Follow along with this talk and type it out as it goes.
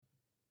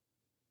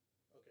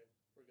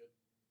We're good.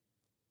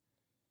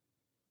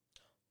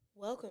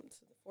 Welcome to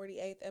the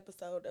 48th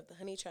episode of the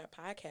Honey Trap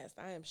Podcast.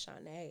 I am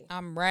Shanae.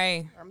 I'm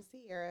Ray. I'm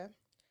Sierra.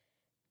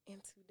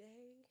 And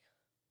today,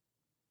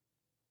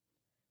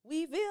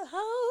 we feel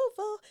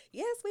hopeful.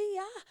 Yes, we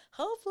are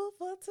hopeful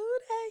for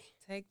today.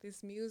 Take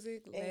this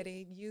music, And let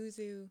it use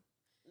you.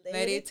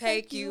 Let it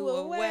take you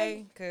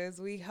away. Cause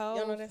we You hope.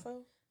 don't know that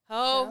song?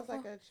 Sounds Hope. like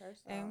a church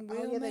song. And Oh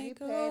we'll yeah, they be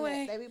make a playing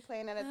way. that. They be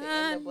playing that at the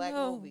end of black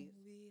movies.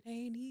 It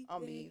ain't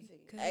On easy,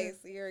 BET. 'cause Hey,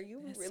 Sierra,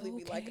 you that's really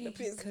be liking to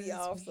okay, piss me 'cause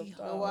off we sometimes.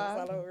 hope. Why?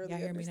 I don't really Y'all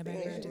hear me in the understand.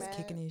 background you just mad?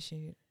 kicking this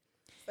shit.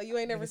 So you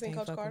ain't never Niggas seen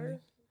can't Coach fuck with me.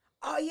 Carter?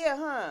 Oh yeah,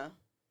 huh?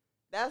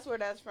 That's where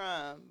that's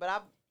from. But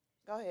I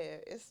go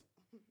ahead. It's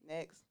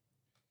next.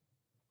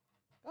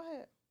 Go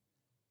ahead.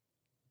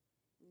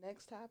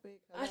 Next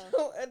topic. I Hello.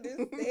 don't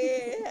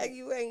understand how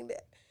you ain't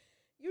that.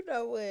 You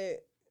know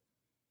what?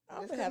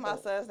 I'm Just gonna because have my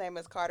to, son's name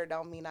is Carter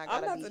don't mean I I'm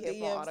gotta about be to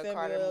hip on all DM the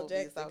Carter Samuel L. movies.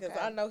 Jackson because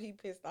Okay. I know he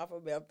pissed off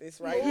about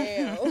this right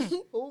now.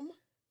 Whom?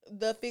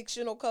 The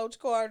fictional Coach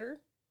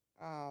Carter.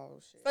 Oh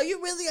shit. So you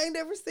really ain't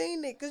never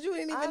seen it because you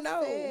didn't even I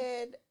know.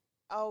 said,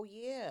 oh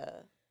yeah.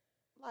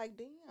 Like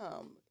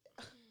damn.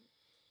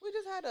 We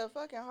just had a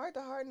fucking heart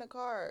to heart in the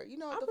car. You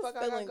know I what the was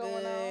fuck I feeling got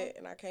going on? good,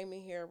 and I came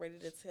in here ready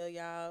to tell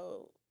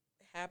y'all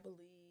happily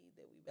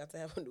that we about to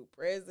have a new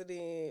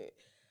president.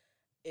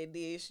 And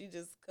then she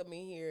just come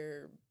in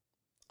here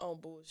on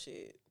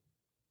bullshit.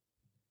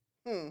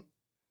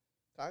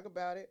 Talk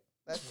about it.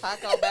 Let's talk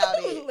about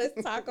it.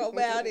 Let's talk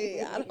about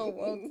it. I don't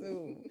want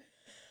to.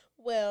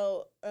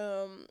 Well,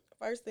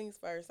 first things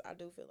first, I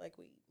do feel like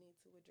we need to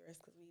address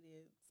because we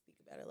did speak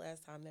about it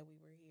last time that we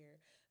were here.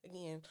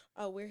 Again,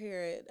 we're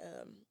here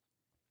at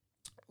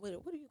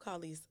what do you call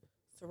these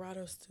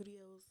Serato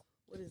Studios?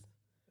 What is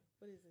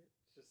it?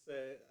 Just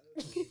say.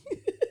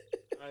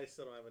 I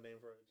still don't have a name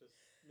for it. Just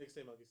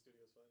Mixtape Monkey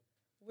Studios,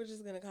 fine. We're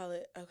just gonna call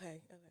it.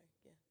 Okay,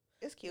 yeah.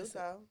 It's cute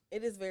Listen, though.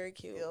 It is very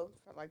cute, Still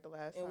from like the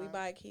last and time. we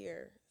back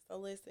here. So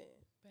listen,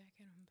 Back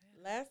in them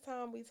back. last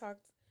time we talked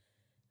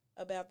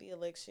about the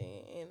election,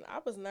 and I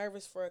was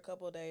nervous for a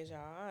couple of days, y'all.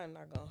 I'm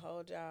not gonna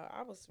hold y'all.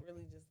 I was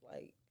really just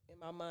like in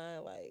my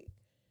mind, like,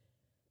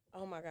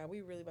 oh my god,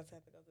 we really about to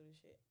have to go through this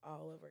shit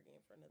all over again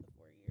for another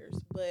 4 years.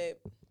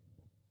 But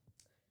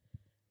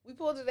we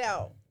pulled it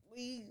out.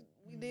 We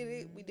did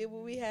it. We did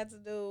what we had to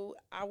do.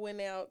 I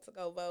went out to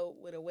go vote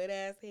with a wet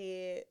ass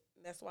head.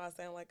 That's why I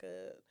sound like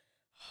a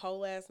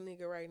whole ass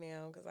nigga right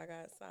now because I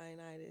got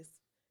sinusitis.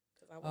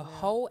 Cause I A went out.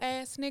 whole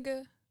ass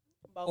nigga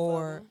Both of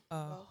or them.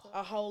 a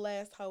A whole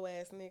ass hoe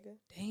ass nigga.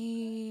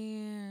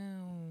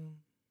 damn.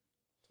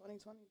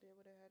 2020 did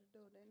what it had to do,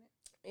 didn't it?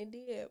 It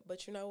did,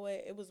 but you know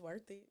what? It was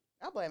worth it.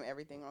 I blame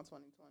everything on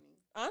 2020.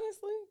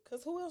 Honestly,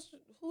 cause who else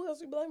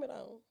you blame it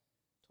on?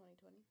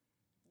 2020.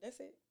 That's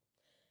it.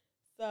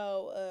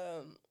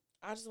 So,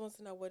 I just want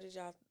to know, what did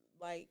y'all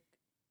like?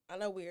 I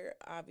know we're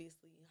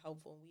obviously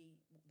hopeful.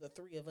 The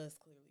three of us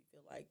clearly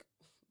feel like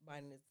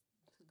Biden is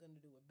going to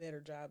do a better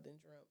job than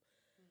Trump.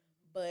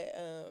 But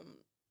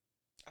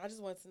I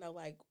just want to know,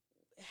 like,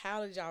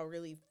 how did y'all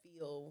really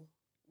feel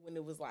when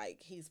it was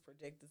like he's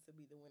projected to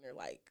be the winner?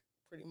 Like,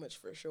 pretty much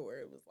for sure.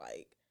 It was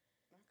like,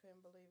 I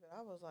couldn't believe it.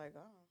 I was like,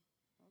 oh,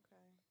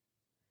 okay.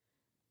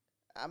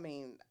 I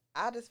mean,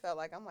 I just felt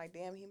like, I'm like,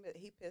 damn,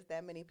 he pissed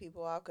that many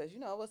people off because, you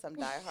know, it was some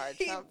diehard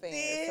He Trump fans.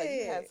 So you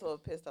did. had to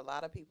have pissed a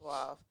lot of people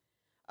off,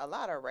 a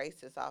lot of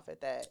racists off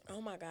at that.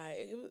 oh my God,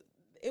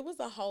 it was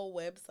a whole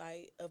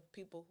website of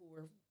people who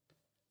were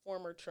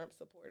former Trump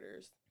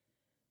supporters,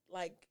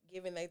 like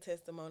giving their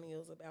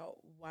testimonials about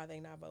why they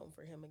not voting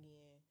for him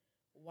again,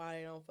 why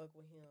they don't fuck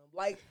with him,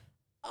 like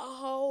a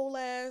whole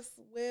ass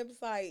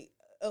website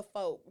of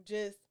folk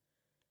just.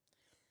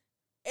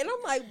 And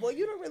I'm like, well,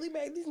 you don't really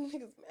make these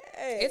niggas mad.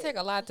 It take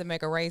a lot to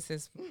make a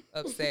racist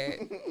upset.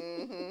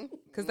 Mm-hmm.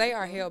 Because they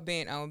are hell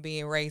bent on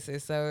being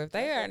racist. So if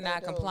they That's are what they not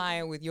do.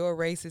 complying with your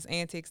racist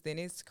antics, then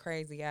it's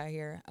crazy out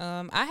here.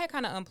 I had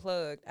kind of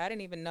unplugged. I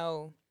didn't even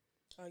know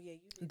Oh yeah, you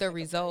did take the a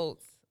break.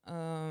 results.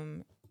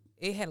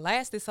 It had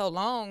lasted so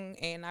long,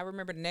 and I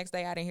remember the next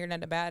day I didn't hear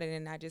nothing about it,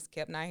 and I just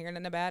kept not hearing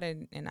nothing about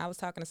it. And I was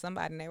talking to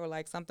somebody, and they were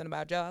like something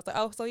about Joe. I was like,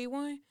 oh, so you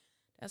won?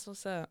 That's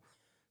what's up.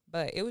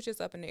 But it was just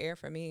up in the air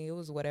for me. It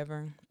was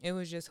whatever. It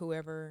was just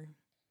whoever,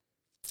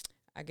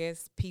 I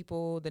guess,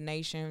 people, the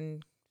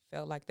nation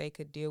felt like they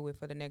could deal with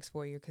for the next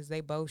 4 years because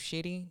they both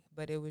shitty,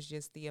 but it was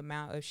just the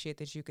amount of shit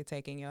that you could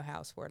take in your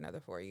house for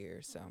another 4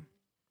 years. So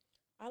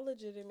I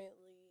legitimately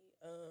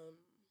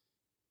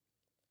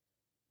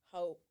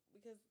hope,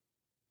 because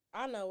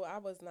I know I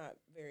was not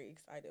very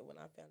excited when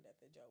I found out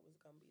that Joe was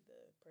going to be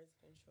the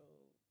presidential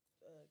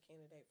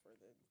candidate for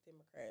the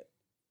Democrat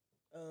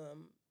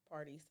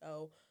party.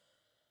 So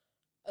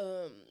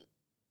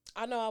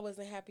I know I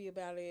wasn't happy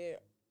about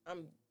it.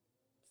 I'm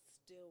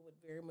still would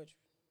very much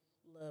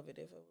love it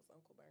if it was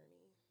Uncle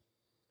Bernie,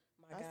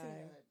 my I guy.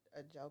 seen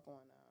a joke on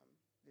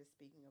just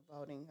speaking of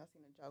voting. I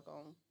seen a joke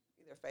on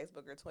either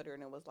Facebook or Twitter,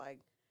 and it was like,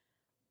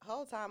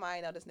 whole time I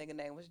didn't know this nigga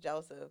name was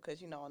Joseph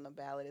because, you know, on the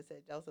ballot it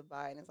said Joseph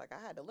Biden. It's like I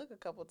had to look a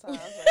couple times.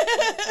 Like, who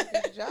the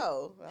fuck is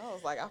Joe? And I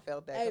was like, I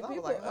felt that Hey, because I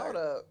was like, people hold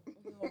are- up.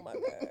 Oh my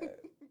God.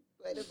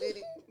 Wait a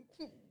minute.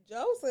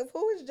 Joseph,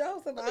 who is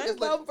Joseph? Let me I ain't just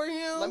look- voting for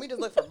him. Let me just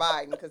look for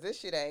Biden because this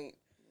shit ain't.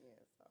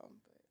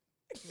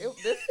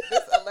 This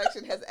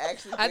election has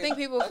actually. I think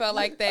people felt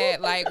like that,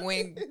 like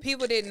when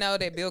people didn't know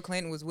that Bill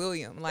Clinton was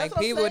William. Like That's what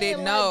I'm people saying,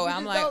 didn't like, know. you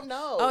I'm just like, don't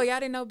know. oh, y'all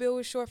didn't know Bill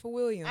was short for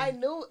William. I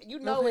knew,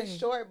 it's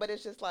short, but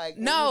it's just like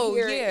when No, you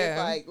hear it, yeah. it's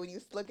like when you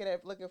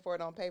looking for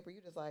it on paper, you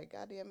just like,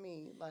 goddamn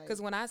me, like.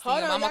 Because when I see Hold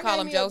him, on, I'm gonna y'all call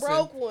gave him me a Joseph.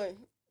 broke one.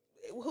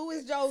 Who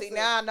is Joseph? See,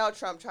 now I know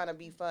Trump trying to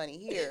be funny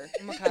here.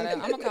 I'm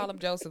gonna call him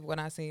Joseph when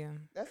I see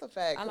him. That's a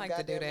fact. I 'cause like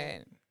to do goddamn it,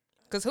 that.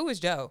 Because who is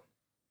Joe?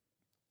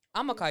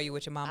 I'm gonna call you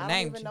what your mama I don't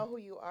named even you. know who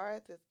you are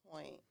at this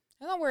point.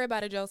 Don't worry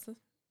about it, Joseph.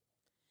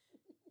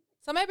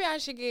 So maybe I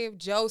should give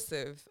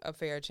Joseph a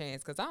fair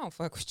chance because I don't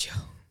fuck with Joe.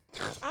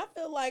 I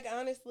feel like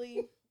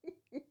honestly,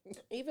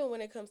 even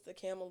when it comes to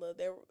Kamala,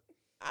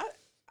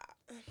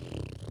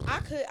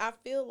 I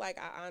feel like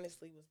I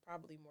honestly was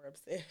probably more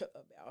upset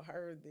about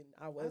her than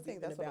I was I think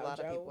even that's what a about lot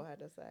Joe. of people had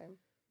to say.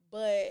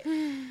 But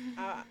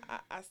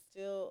I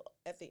still,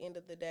 at the end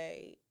of the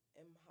day,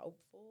 am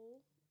hopeful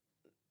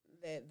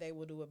that they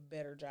will do a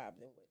better job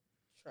than what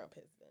Trump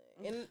has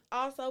done. And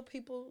also,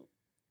 people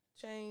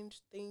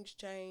change, things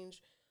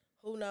change.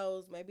 Who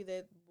knows? Maybe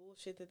that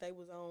bullshit that they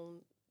was on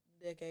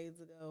decades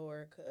ago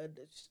or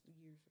years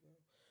ago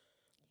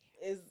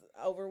is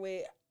over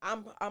with.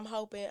 I'm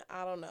hoping.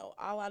 I don't know.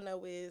 All I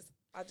know is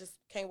I just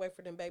can't wait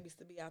for them babies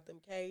to be out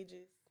them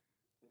cages.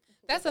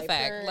 That's with a they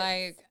fact. parents.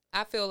 Like,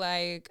 I feel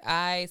like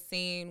I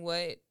seen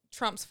what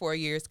Trump's 4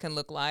 years can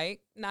look like.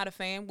 Not a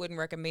fan. Wouldn't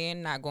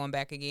recommend. Not going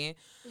back again.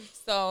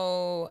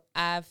 So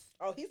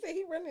Oh, he said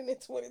he running in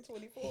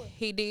 2024.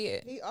 he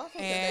did. He also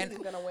said And that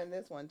he's gonna win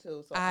this one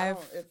too. So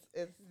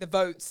it's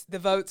The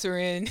votes are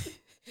in.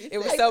 It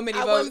was said- so many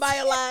I votes. won by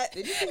a lot.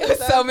 Did you see It his was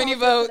son so many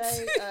posted votes.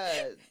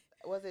 today?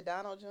 Was it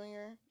Donald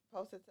Jr.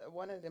 posted?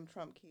 One of them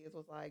Trump kids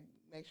was like,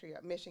 "Make sure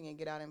you're Michigan,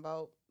 get out and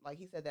vote." Like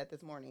he said that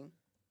this morning.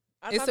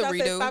 I It's thought a y'all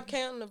said redo. stop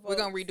counting the votes. We're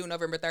going to redo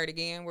November 3rd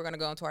again. We're going to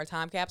go into our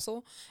time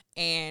capsule,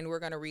 and we're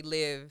going to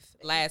relive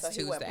last So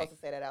he wasn't Tuesday. supposed to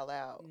say that out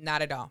loud.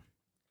 Not at all.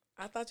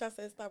 I thought y'all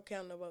said stop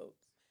counting the votes.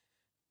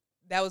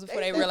 That was before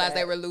They they said realized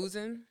they that. were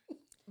losing.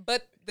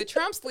 But the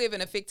Trumps live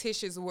in a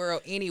fictitious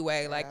world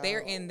anyway. Like, they're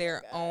in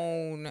their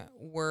own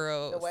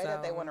world. The way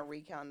that they so- want to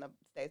recount the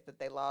states that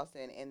they lost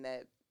in, and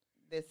that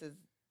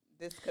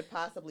this could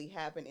possibly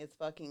happen, is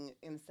fucking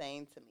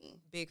insane to me.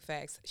 Big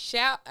facts.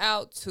 Shout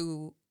out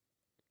to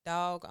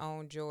Dog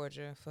on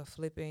Georgia for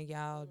flipping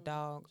y'all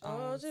dog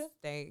on Georgia?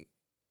 state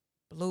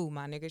blue,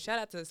 my nigga. Shout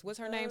out to, what's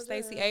her name?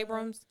 Stacey Georgia.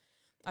 Abrams.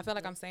 I feel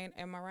like I'm saying,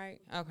 am I right?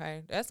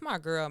 Okay. That's my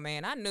girl,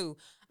 man. I knew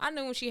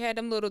when she had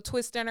them little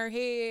twists in her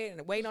head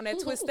and waiting on that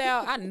twist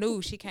out. I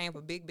knew she came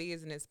for big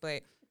business.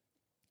 But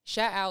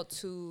shout out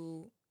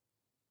to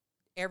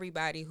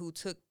everybody who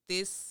took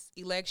this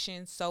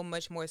election so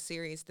much more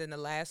serious than the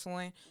last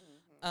one.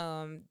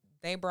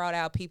 They brought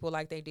out people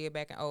like they did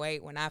back in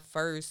 2008 when I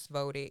first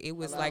voted. It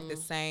was like the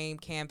same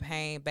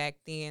campaign back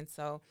then.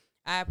 So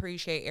I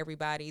appreciate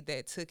everybody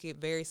that took it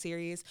very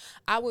serious.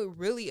 I would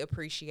really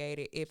appreciate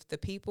it if the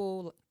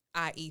people,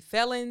 i.e.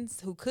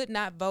 felons, who could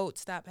not vote,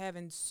 stop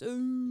having so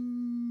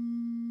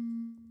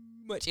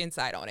much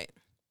insight on it.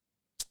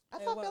 I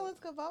They thought won't. felons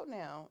could vote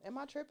now. Am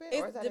I tripping? It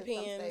or is that in some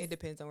depends. states? It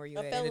depends on where you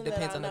A at. And felon it that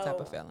depends I on the type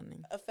know- of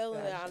felony. A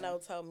felon that I Gotcha. know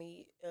told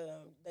me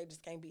they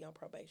just can't be on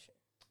probation.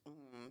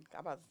 I'm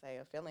about to say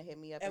a felon hit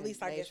me up. At and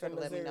least I made guess sure in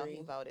to let me know he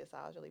Missouri. voted. So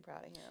I was really proud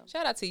of him.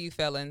 Shout out to you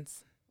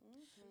felons.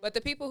 But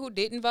the people who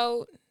didn't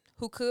vote,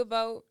 who could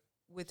vote,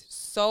 with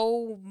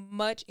so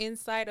much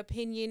insight,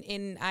 opinion,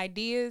 and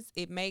ideas,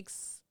 it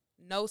makes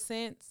no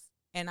sense.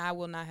 And I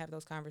will not have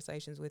those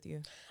conversations with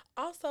you.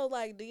 Also,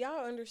 like, do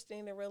y'all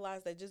understand and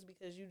realize that just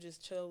because you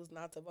just chose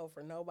not to vote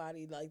for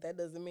nobody, like, that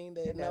doesn't mean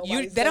that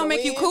nobody's That don't gonna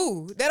make you win?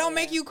 cool. That don't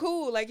make Yeah. you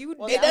cool. Like you.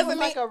 Well, It that doesn't was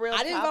mean like a real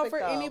I didn't vote topic, for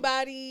though.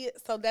 anybody,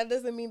 so that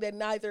doesn't mean that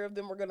neither of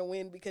them were gonna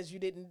win because you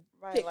didn't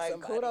Right, pick like,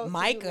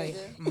 somebody.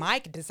 kudos.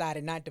 Mike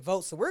decided not to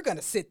vote, so we're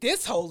gonna sit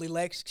this whole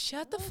election.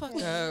 Shut the fuck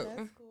Okay, up.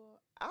 that's cool.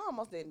 I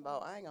almost didn't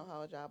vote. I ain't gonna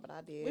hold y'all, but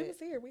I did. We was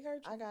here. We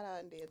heard you. I got out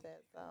and did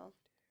that. So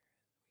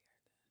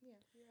yeah,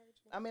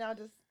 I mean, I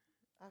feel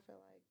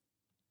like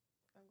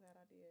I'm glad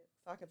I did,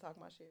 so I can talk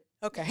my shit.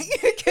 Okay.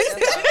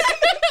 That's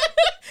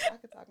all. I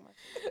can talk my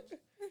shit.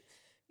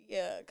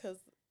 Yeah, because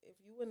if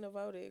you wouldn't have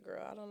voted,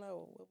 girl, I don't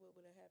know what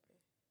would have happened.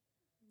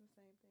 The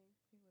same thing.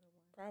 He would have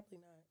won. Probably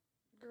not.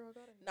 Girl,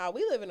 go to hell. Nah,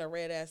 we live in a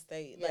red ass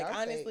state. Yeah, like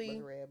our state honestly,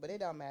 was red, but it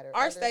don't matter.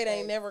 our Other state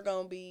ain't states- never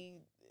gonna be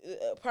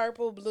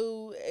purple,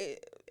 blue.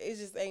 It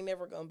just ain't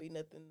never gonna be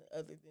nothing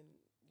other than.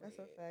 That's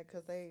a red. fact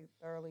because they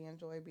thoroughly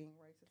enjoy being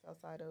racist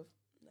outside of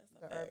That's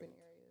a the fact. urban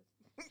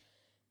areas.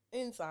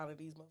 Inside of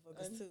these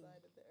motherfuckers too.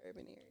 Inside of the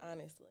urban areas.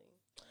 Honestly.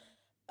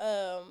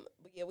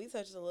 But yeah, we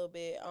touched a little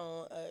bit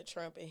on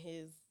Trump and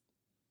his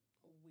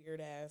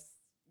weird ass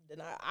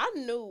deny. I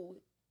knew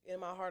in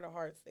my heart of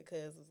hearts that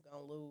Cuz was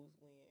gonna lose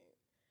when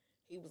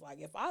he was like,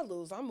 "If I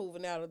lose, I'm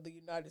moving out of the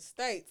United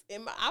States."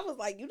 And I was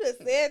like, "You just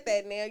said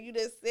that now. You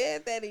just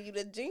said that, and you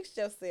just jinxed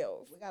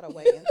yourself." We gotta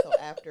wait until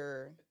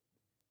after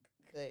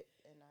the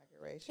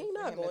inauguration. He for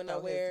not him to going throw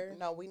his- nowhere.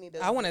 No, we need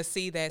to. I want to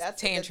see that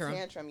that's tantrum. The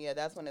tantrum, yeah,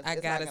 that's when it's I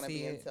not gotta going to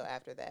see be it. until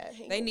after that.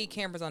 They need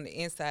cameras on the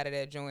inside of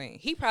that joint.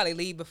 He probably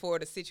leave before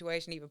the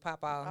situation even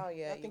pop off. Oh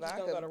yeah, I think he's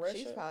Ivanka, gonna go to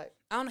she's Russia. probably.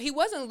 I don't know. He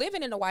wasn't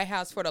living in the White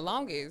House for the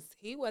longest.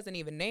 He wasn't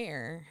even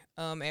there.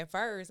 At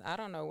first, I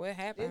don't know what Didn't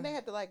happened. they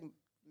have to like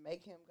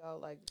make him go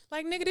like?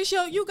 Like nigga, this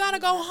show you gotta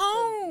go have to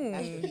home.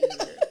 be here.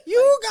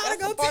 You Like, gotta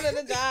That's go. the part of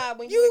the job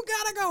when You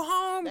gotta go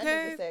home, that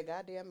nigga cuz. said,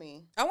 "Goddamn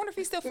me." I wonder if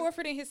he's still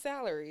forfeiting his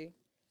salary.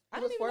 He I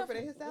was don't even know if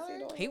forfeiting his what's he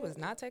salary. doing? He was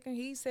not taking.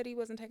 He said he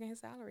wasn't taking his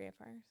salary at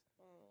first.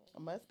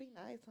 It must be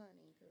nice,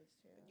 honey. 'Cause,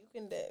 You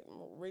can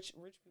rich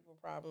people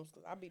problems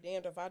because I'd be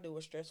damned if I do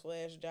a stressful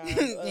ass job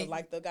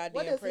like the What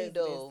goddamn does he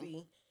do?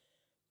 presidency.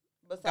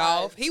 besides,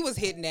 Golf. He was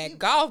hitting that he-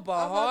 golf I ball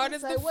was about hard to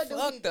as say, the what do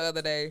fuck he- the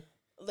other day.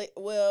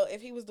 Well,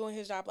 if he was doing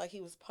his job like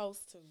he was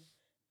supposed to,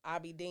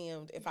 I'd be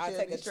damned if He I should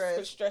take be a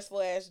stressed.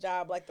 stressful ass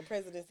job like the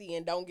presidency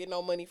and don't get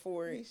no money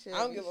for He it. should I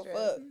don't be give a stressed.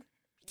 fuck.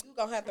 You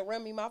gonna have to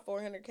run me my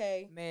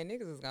 $400K. Man,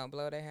 niggas is gonna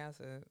blow that house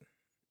up.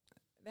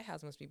 That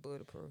house must be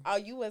bulletproof. Oh,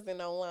 you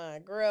wasn't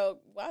online, girl.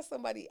 Why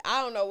somebody?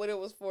 I don't know what it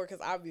was for because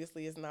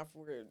obviously it's not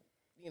for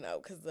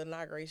because the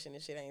inauguration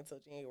and shit ain't until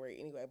January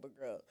anyway. But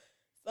girl,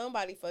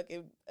 somebody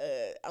fucking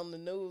on the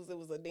news. It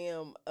was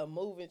a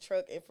moving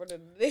truck in front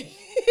of the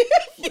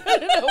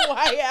the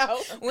White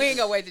House. We ain't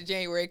gonna wait till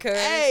January, cuz.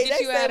 Hey, Get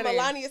they you out said of there.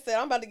 Melania said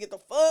I'm about to get the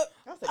fuck.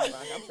 I said, Ivanka,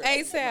 I'm sure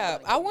she's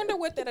ASAP. not I gonna wonder get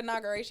what that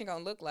inauguration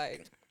gonna look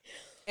like.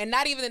 And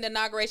not even the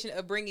inauguration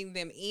of bringing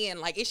them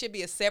in. Like, it should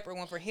be a separate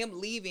one for him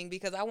leaving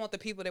because I want the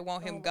people that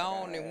want him Oh my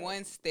gone in God.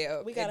 one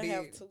step. We gotta and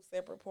have then- 2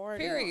 separate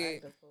parties. it.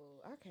 Period. Act a fool.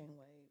 I can't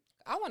wait.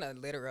 I want to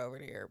litter over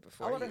there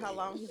before. I wonder he how leaves.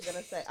 long he's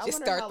gonna say. I Just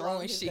wonder start how long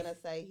throwing he's shit. gonna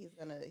say he's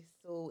gonna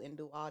sue and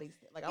do all these.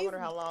 Like, I He's- wonder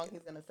how long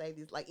he's gonna say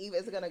these. Like, even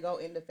is it gonna go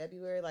into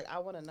February? Like, I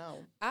want to know.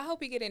 I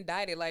hope he get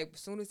indicted. Like, as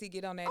soon as he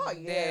get on that, Oh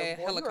yeah, that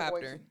boy, you are going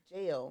helicopter. to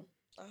jail.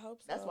 I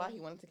hope so. That's why he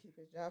wanted to keep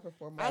his job for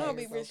 4 months. I don't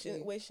be It's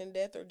so wishing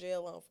death or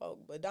jail on folk,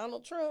 but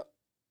Donald Trump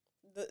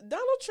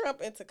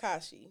and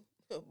Takashi,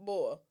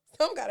 boy,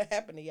 something gotta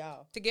happen to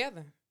y'all.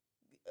 Together.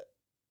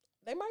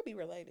 They might be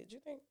related. You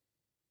think?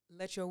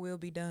 Let your will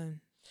be done,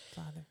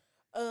 Father.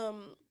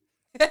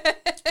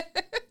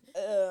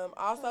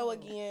 Also,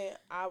 again,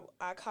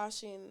 I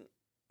caution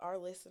our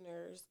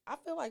listeners. I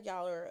feel like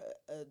y'all are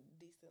a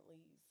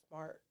decently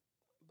smart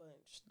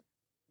bunch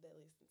that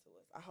listen to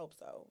us. I hope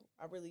so.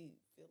 I really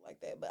feel like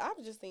that. But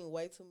I've just seen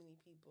way too many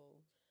people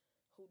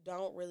who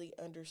don't really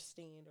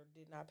understand or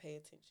did not pay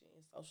attention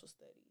in social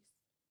studies.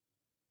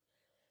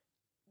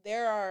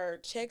 There are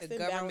checks The and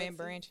government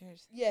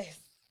balances. branches.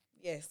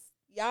 Yes.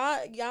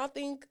 Y'all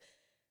think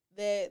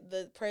that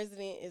the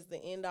president is the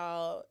end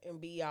all and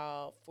be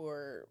all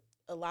for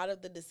a lot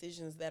of the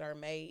decisions that are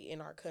made in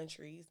our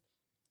countries,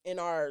 in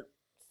our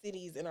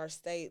cities, in our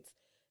states.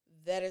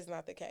 That is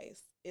not the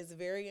case. It's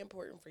very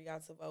important for y'all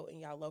to vote in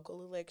y'all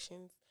local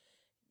elections.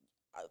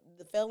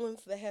 The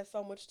felons that have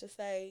so much to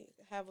say,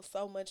 have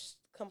so much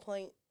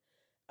complaint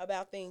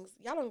about things,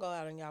 y'all don't go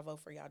out and y'all vote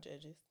for y'all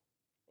judges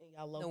in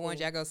y'all The local.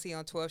 ones y'all go see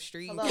on 12th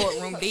Street, Hello.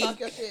 courtroom D. Talk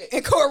your shit.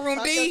 In courtroom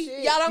Talk D. your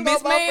shit. Y'all don't go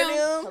Miss vote Ma'am, for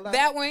them. Hello.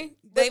 That one,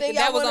 But then that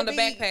y'all was wanna on the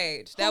back be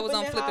page. That was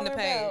on hooping and flipping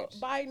the hollering page.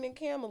 about Biden and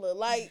Kamala.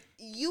 Like,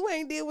 you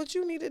ain't did what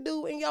you need to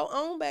do in your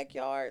own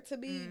backyard to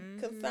be Mhm.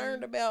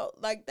 concerned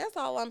about. Like, that's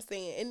all I'm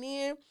saying. And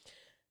then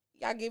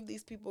y'all give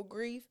these people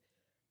grief.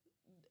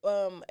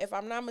 If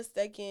I'm not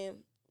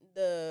mistaken,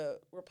 the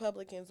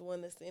Republicans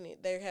won the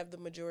Senate. They have the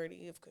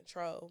majority of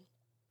control.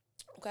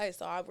 Okay,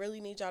 so I really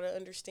need y'all to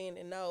understand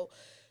and know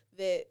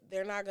that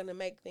they're not going to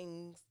make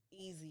things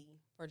easy.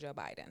 For Joe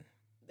Biden.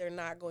 They're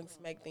not going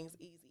to make things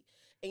easy.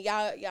 And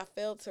y'all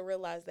failed to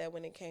realize that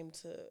when it came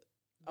to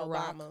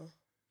Barack. Obama.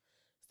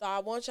 So I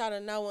want y'all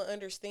to know and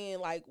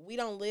understand, like, we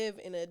don't live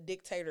in a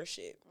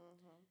dictatorship.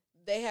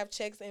 They have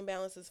checks and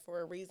balances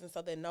for a reason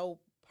so that no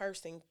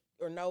person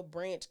or no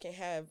branch can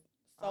have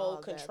sole All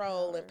that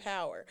control and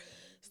power.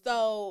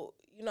 So,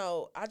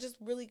 I just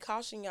really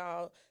caution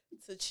y'all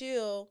to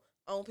chill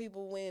on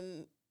people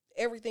when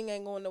everything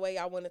ain't going the way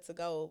y'all want it to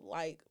go,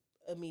 like,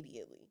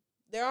 immediately.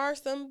 There are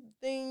some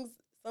things,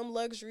 some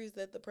luxuries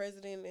that the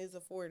president is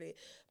afforded,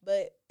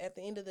 but at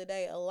the end of the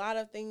day, a lot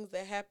of things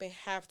that happen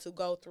have to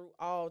go through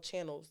all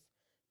channels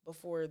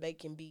before they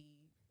can be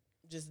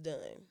just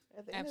done.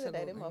 At the end of the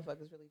day, them Absolutely.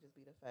 motherfuckers really just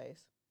be the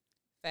face.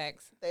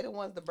 Facts. They the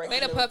ones that break They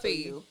the news to puppy.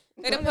 you.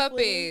 They the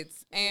Honestly.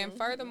 puppets. And Mhm.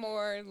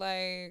 furthermore,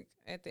 like,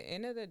 at the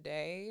end of the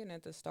day and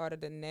at the start of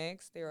the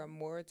next, there are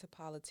more to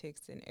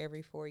politics than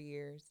every 4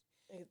 years.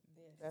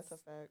 That's a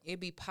fact. It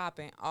be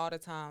popping all the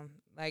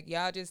time. Like,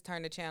 y'all just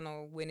turn the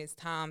channel when it's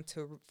time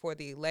for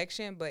the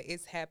election, but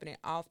it's happening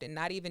often.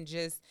 Not even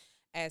just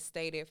as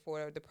stated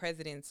for the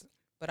presidents,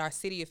 but our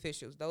city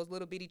officials. Those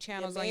little bitty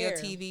channels on your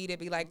mayor. TV that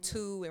be like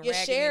two and Your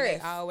raggedy and they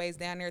sheriff. always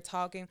down there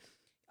talking.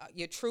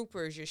 Your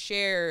troopers, your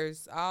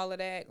sheriffs, all of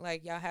that.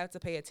 Like, y'all have to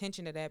pay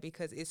attention to that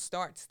because it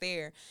starts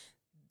there.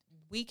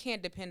 We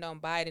can't depend on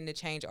Biden to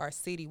change our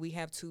city. We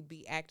have to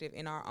be active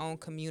in our own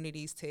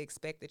communities to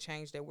expect the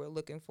change that we're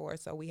looking for.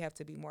 So we have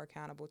to be more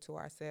accountable to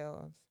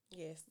ourselves.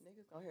 Yes.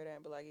 Niggas gonna hear that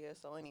and be like, yeah,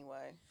 so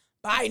anyway.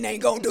 Biden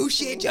ain't gonna do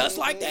shit just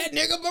like that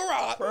nigga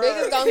Barack.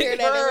 Niggas gonna hear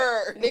that.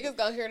 Purr. Niggas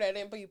gonna hear that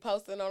and be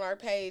posting on our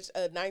page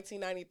a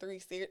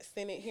 1993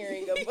 Senate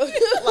hearing of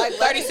Like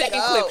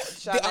 30-second clip.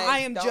 Shanae, I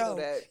am don't Joe.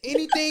 do that.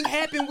 Anything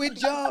happened with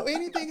Joe?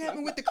 Anything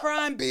happened with the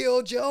crime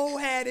bill? Joe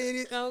had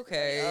it.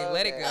 Okay,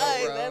 let it go,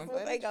 Hey, bro. that's what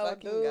Let they it gonna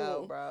fucking do.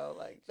 go, bro.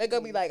 Like They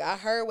gonna be jeez. like, I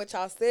heard what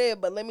y'all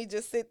said, but let me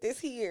just sit this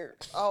here.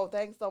 Oh,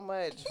 thanks so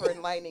much for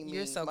enlightening me.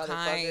 You're so motherfucker.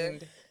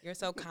 kind. You're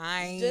so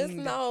kind. Just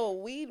know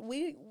we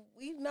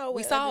know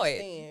We and saw it.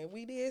 understand.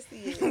 We did see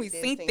it. We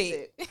Did seen think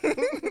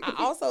it. I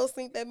also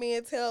seen that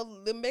man tell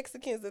the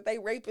Mexicans that they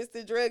rapists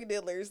and drug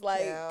dealers,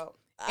 like Yeah.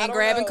 I And don't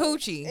grabbing know.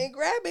 coochie. and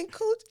grabbing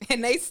coochie.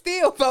 And they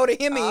still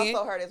voted him I in.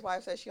 also heard his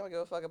wife say she don't give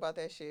a fuck about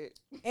that shit.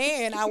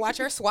 And I watch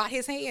her swat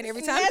his hand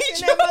every time he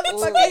Snatching that tries.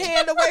 motherfucking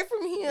hand away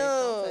from him.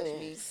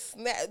 Bitch,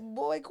 don't touch me.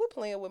 Boy, quit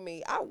playing with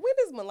me. When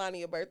is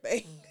Melania's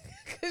birthday?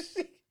 'Cause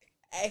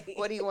hey,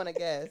 What do you want to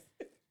guess?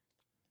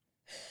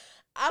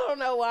 I don't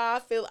know why I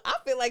feel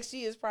like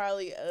she is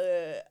probably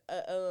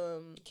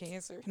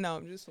Cancer. No,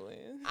 I'm just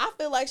playing. I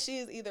feel like she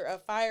is either a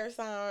fire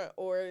sign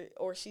or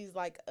she's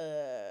like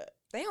a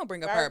They don't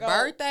bring up Virgo-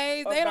 her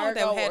birthdays. They don't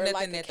Virgo have or nothing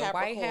like a at the White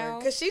Capricorn.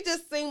 House. Cause she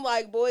just seemed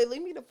like, boy,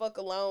 leave me the fuck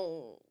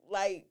alone,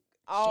 like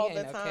all ain't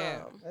the no time.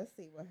 cap. Let's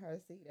see what her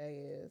C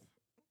day is.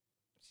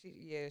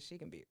 She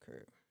can be a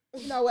crook.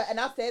 You know what? And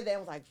I said that and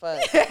was like,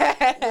 fuck.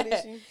 What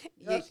is she?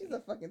 Girl, she's a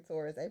fucking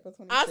Taurus. April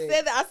 26th. I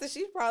said that. I said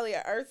she's probably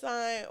an Earth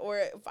sign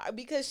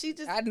because she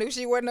just. I knew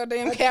she wasn't no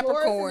damn A Taurus and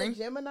Capricorn. a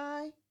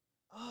Gemini.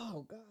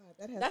 Oh God,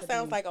 That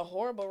sounds like a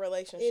horrible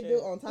relationship. it do.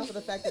 On top of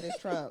the fact that it's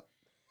Trump.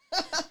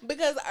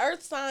 Because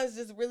Earth signs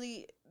just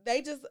really,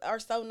 they just are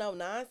so no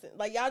nonsense.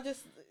 Like y'all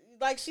just,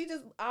 like she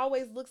just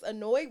always looks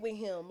annoyed with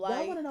him. Y'all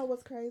Like, want to know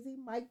what's crazy?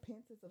 Mike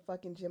Pence is a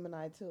fucking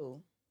Gemini too.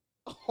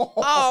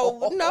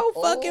 oh, no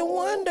fucking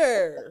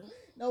wonder.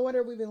 No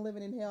wonder we've been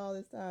living in hell all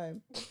this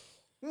time.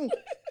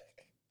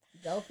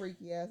 Joe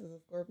freaky ass is a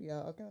Scorpio.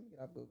 Okay, let me get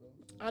off Google.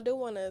 I do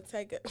want to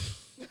take it.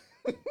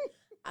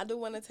 I do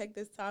want to take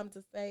this time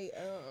to say,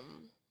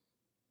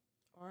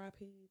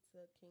 R.I.P. to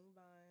King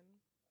Vine.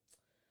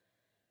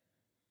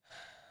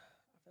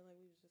 I feel like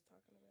we was just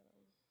talking about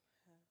him.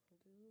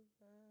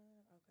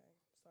 Okay,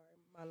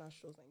 sorry, my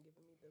nostrils ain't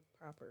giving me the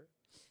proper.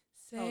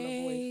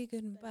 Say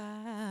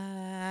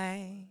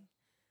goodbye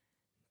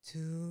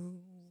to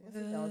Since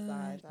it's y'all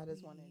signs, I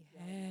just what wanted we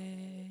y'all to know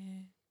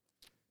had.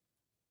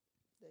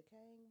 The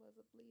King was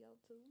a Leo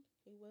too.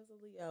 He was a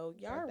Leo.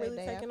 Y'all are Birthday really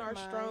day taking after our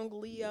mine.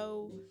 strong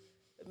Leo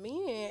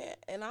men,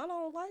 and I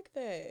don't like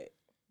that.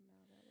 No,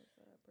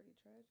 that was pretty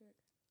tragic.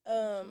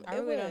 I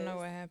It really don't know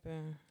was. what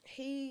happened.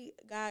 He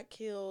got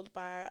killed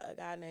by a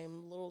guy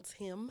named Little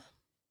Tim,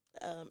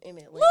 in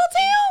Atlanta. Lil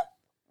Tim?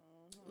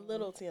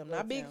 Little Tim,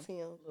 not Big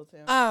Tim. Little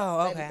Tim.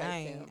 Oh, Baby okay. face I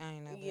ain't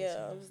Tim. know that Yeah, shit.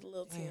 it was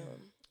Little Damn.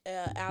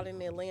 Tim. Out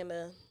in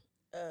Atlanta,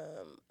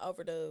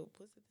 over the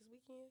was it this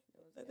weekend?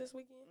 Was that this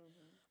weekend?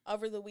 Mm-hmm.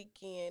 Over the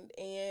weekend,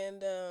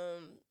 and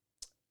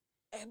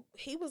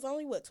he was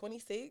only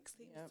 26.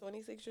 He was Yep.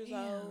 26 years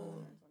Damn.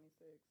 old.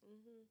 26.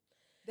 Hmm.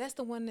 That's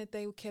the one that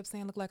they kept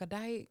saying looked like a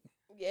dyke.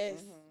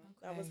 Yes, Mhm.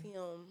 that was Okay.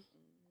 him.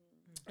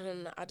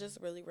 And I just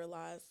really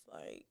realized,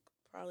 like,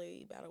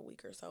 probably about a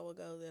week or so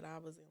ago, that I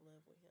was in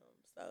love with him.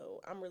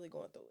 So I'm really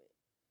going through it.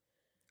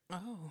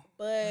 Oh.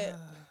 But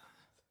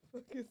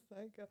Fucking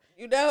psycho.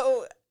 you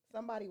know,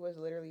 Somebody was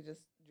literally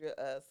just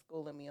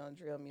schooling me on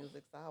drill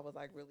music, so I was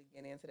like really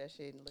getting into that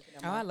shit and looking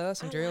at Oh, my I love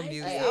some I drill like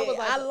music. it. I was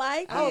like- I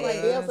like I was like,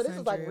 it. damn, so this some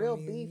is like drill real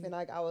music. beef, and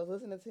like I was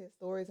listening to his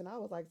stories, and I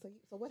was like,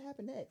 so what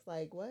happened next?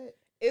 Like what?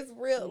 It's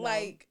real. You know?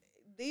 Like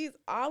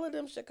all of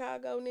them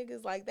Chicago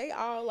niggas, like they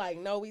all like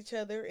know each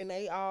other, and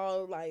they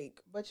all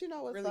like But you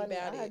know what's Really funny? I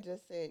about had it.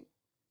 just sent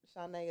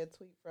Shanae a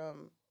tweet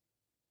from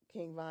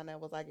King Von that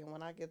was like, and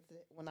when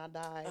I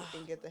die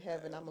and get to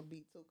heaven, I'm gonna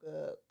beat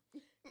Tuka up.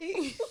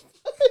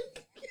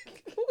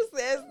 who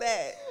says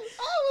that?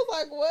 I was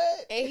like,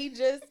 what? And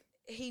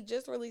he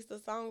just released a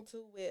song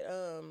too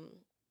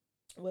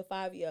with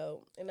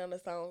Fabio, and on the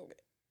song,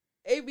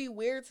 it'd be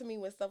weird to me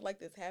when stuff like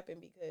this happen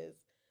because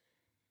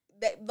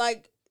that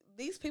like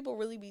these people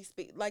really be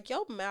like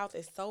your mouth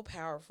is so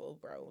powerful,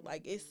 bro.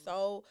 Like it's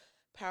so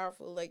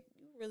powerful. Like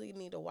you really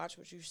need to watch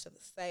what you should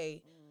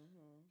say.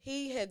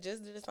 He had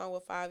just did a song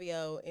with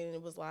Fabio, and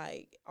it was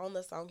like on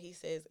the song he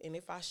says, "And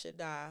if I should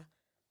die,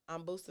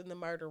 I'm boosting the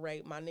murder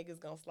rate. My niggas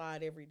gonna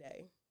slide every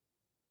day."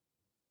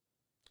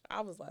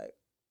 I was like,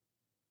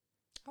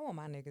 I want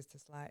my niggas to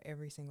slide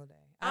every single day.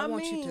 I I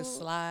want you mean- to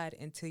slide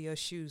until your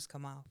shoes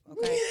come off,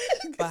 okay?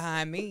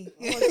 Behind me.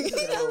 I want you to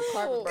get a little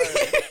carpet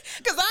burn.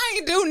 Because I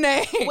ain't do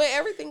nothing. when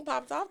everything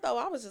popped off, though,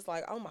 I was just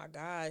like, oh my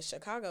gosh,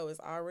 Chicago is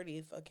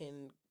already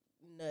fucking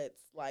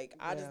nuts. Like,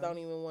 I just Yeah. don't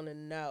even want to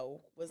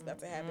know what's about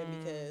to happen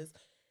Mm-mm. because,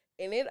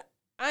 I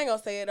ain't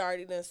gonna say it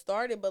already done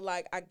started, but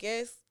like, I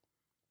guess,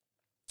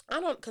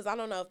 because I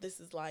don't know if this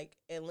is like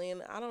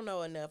Atlanta. I don't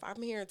know enough.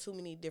 I'm hearing too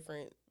many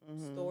different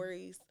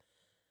stories.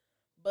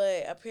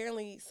 But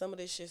apparently some of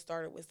this shit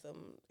started with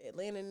some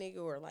Atlanta nigga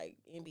or like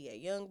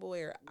NBA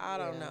YoungBoy or I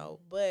don't Yeah. know.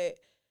 But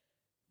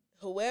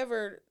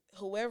whoever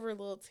whoever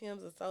Lil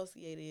Tim's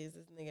associate is,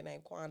 this nigga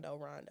named Quando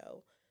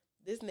Rondo.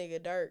 This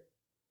nigga Dirk,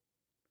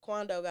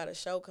 Quando got a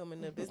show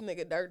coming up. This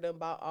nigga Dirk done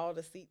bought all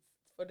the seats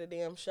for the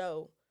damn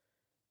show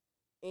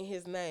in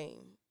his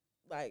name.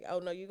 Like, oh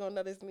no, you gonna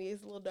notice me?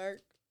 It's Lil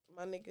Dirk,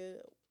 my nigga.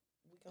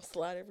 We gonna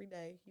slide every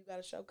day. You got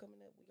a show coming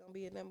up. We gonna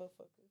be in that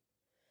motherfucker.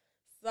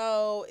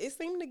 So it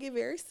seemed to get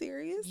very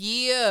serious.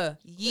 Yeah.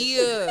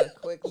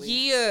 Quickly.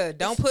 Yeah.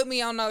 Don't put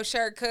me on no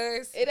shirt,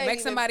 cuz. It ain't Make even-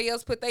 somebody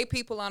else put their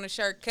people on a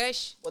shirt,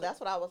 cuz. Well, that's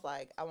what I was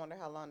like. I wonder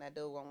how long that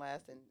dude gonna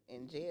last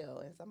in jail.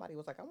 And somebody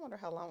was like, I wonder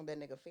how long that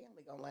nigga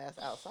family gonna last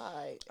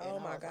outside. And Oh, I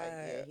my was like,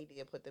 yeah, God. he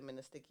did put them in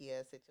a sticky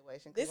ass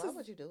situation. This Why is-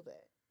 would you do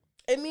that?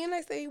 And then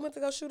they say he went to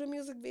go shoot a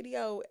music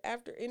video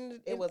after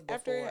It was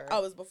after before. oh,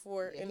 it was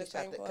before Yeah, in he the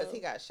same because he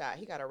clothes. got shot.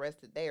 He got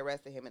arrested. They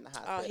arrested him in the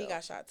hospital. Oh, he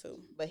got shot too.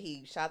 But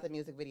he shot the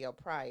music video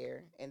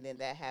prior, and then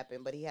that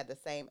happened. But he had the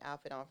same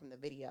outfit on from the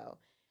video,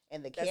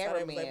 and the That's how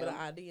they was able to cameraman.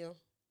 ID him.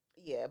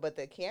 Yeah, but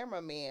the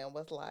cameraman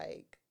was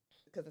like,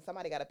 because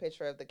somebody got a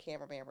picture of the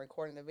cameraman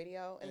recording the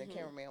video, and Mhm. the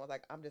cameraman was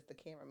like, "I'm just the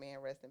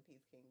cameraman. Rest in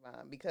peace, King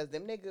Von," because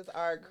them niggas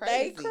are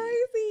crazy. They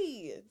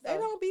crazy. They So-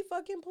 don't be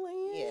fucking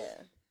playing.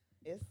 Yeah,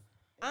 it's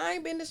I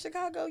ain't been to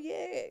Chicago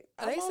yet.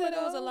 They said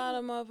there was a lot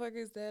of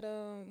motherfuckers that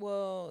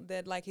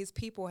that like his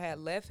people had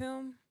left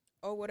him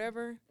or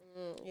whatever.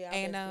 Yeah, I've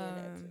And been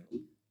seeing that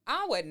too.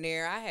 I wasn't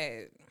there.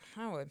 I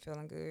wasn't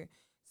feeling good.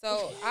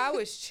 So I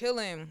was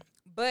chilling.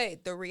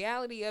 But the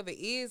reality of it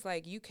is,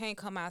 like, you can't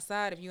come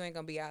outside if you ain't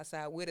gonna be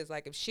outside with us.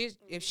 Like, if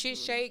shit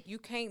shake, you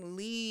can't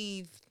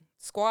leave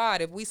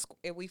squad. If we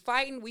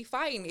fighting, we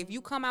fighting. If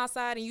you come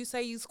outside and you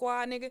say you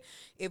squad, nigga,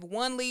 if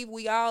one leave,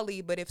 we all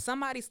leave. But if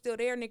somebody's still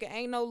there, nigga,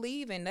 ain't no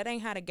leaving. That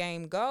ain't how the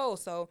game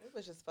goes. So it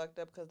was just fucked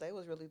up because they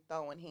was really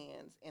throwing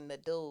hands, and the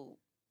dude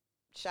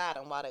shot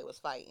him while they was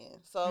fighting.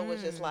 So it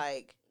was just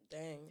like,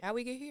 Dang. how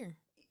we get here?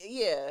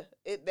 yeah,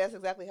 that's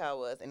exactly how it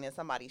was. And then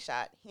somebody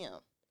shot him,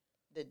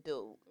 the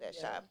dude that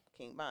Yeah. shot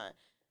King Von.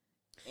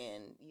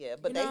 And yeah,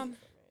 but You know,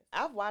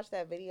 I've watched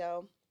that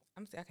video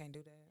I can't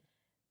do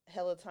that.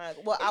 hella times.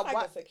 Well, It's I like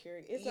watched. a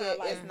security. It's Yeah, not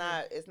like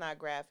it's not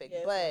graphic, yeah,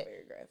 it's but not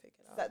very graphic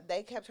at all. so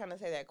they kept trying to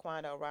say that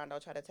Quando Rondo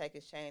tried to take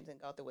his chains and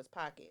go through his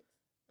pockets.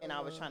 And I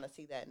was trying to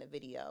see that in the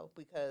video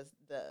because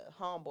the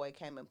homeboy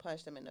came and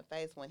punched him in the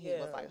face when he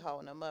was Yeah. like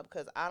holding him up.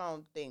 Because I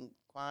don't think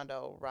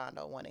Quando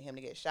Rondo wanted him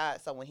to get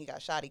shot. So when he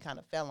got shot, he kind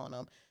of fell on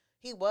him.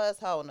 He was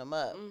holding him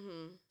up.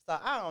 Mm-hmm. So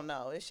I don't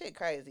know. This shit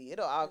crazy.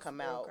 It'll all It's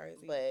come real out.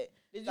 crazy. But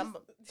Did some-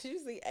 you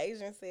see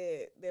Asian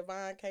said that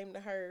Vaughn came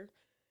to her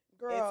and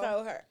girl,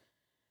 told her,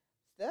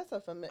 that's a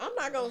familiar. I'm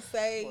not gonna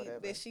say Whatever.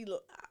 that she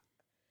look.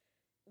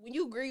 When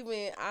you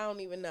grieving, I don't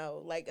even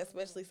know. Like,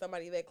 especially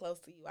somebody that close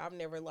to you. I've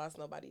never lost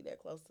nobody that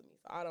close to me,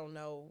 so I don't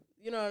know.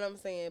 You know what I'm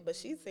saying? But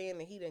she's saying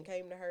that he done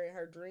came to her in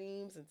her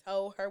dreams and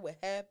told her what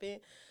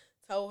happened,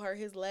 told her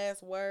his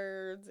last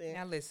words, and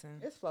Now listen.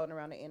 It's floating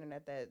around the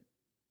internet that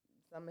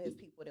some of his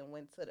people then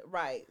went to the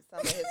right. Some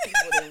of his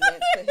people then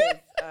went to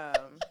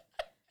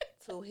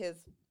his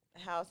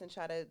house and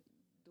try to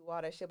do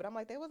all that shit. But I'm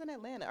like, they was in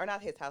Atlanta, or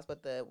not his house,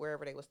 but the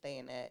wherever they was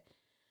staying at.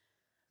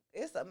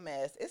 It's a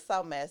mess. It's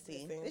so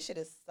messy. Listen. This shit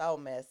is so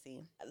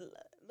messy.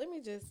 let me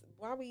just,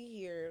 while we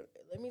here,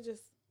 let me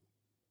just,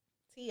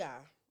 T.I.,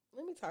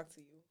 let me talk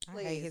to you. I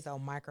Please. hate his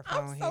old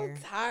microphone I'm so here.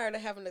 tired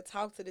of having to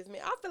talk to this man.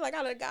 I feel like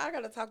I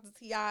gotta talk to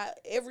T.I.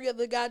 every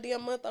other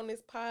goddamn month on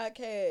this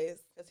podcast.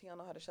 Because he don't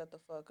know how to shut the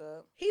fuck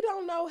up. He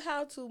don't know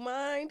how to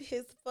mind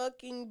his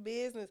fucking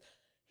business.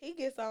 He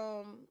gets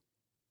on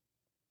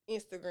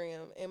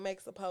Instagram and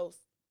makes a post.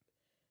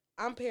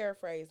 I'm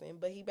paraphrasing,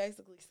 but he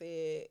basically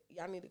said,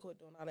 y'all need to quit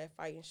doing all that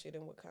fighting shit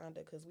in Wakanda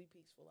because we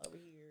peaceful over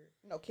here.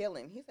 No,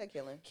 killing. He said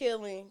killing.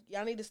 Killing.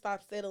 Y'all need to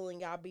stop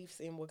settling y'all beefs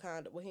in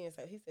Wakanda. Well, he didn't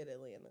say, he said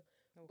Atlanta.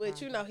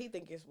 But you know, he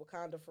think it's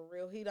Wakanda for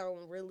real. He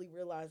don't really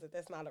realize that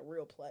that's not a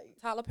real place.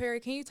 Tyler Perry,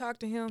 can you talk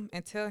to him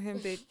and tell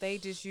him that they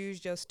just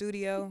used your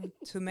studio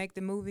to make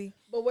the movie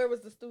But where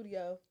was the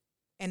studio?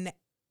 in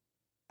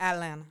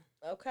Atlanta?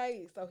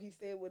 Okay, so he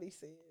said what he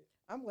said.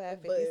 I'm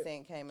glad 50 But-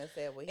 Cent came and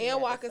said what he And had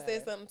to Walker say.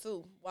 said something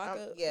too.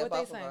 Walker, Yeah, What they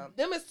both of say? them.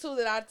 them is two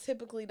that I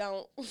typically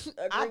don't agree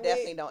I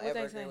definitely with. don't What ever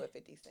they agree say? with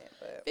 50 Cent,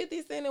 but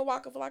 50 Cent and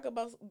Walker Flocka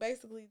both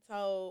basically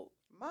told,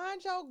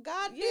 mind your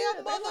goddamn Yeah,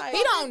 they motherfucking like-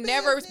 He don't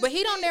never, business, but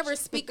he don't bitch. never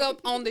speak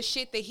up on the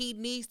shit that he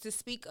needs to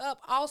speak up.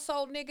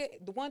 Also,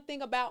 nigga, the one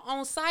thing about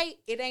on site,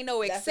 it ain't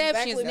no that's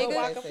exceptions, exactly nigga.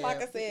 what They Walker said.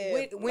 Flocka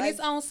said. When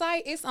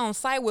Like, it's on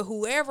site with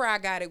whoever I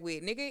got it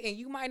with, nigga. And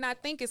you might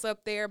not think it's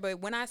up there, but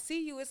when I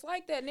see you, it's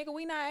like that, nigga.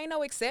 Ain't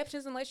no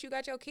exceptions unless you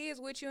got your kids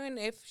with you. And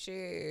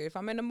if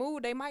I'm in the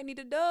mood, they might need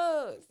a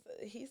dub.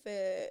 he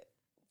said,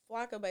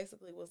 Flocka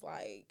basically was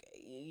like,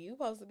 you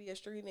supposed to be a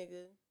street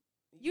nigga.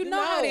 You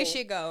know how this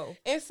shit go.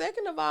 And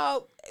second of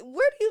all,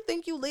 where do you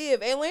think you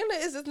live? Atlanta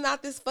is just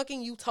not this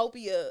fucking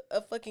utopia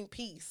of fucking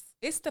peace.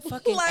 It's the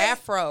fucking Like-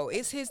 afro.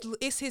 It's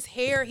his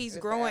hair he's It's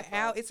the growing afro.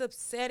 out. It's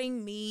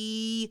upsetting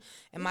me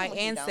and my Even when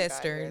he don't got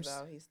hair, ancestors.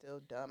 though, he's still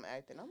dumb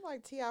acting. I'm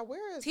like, T.I.,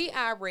 where is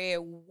T.I. read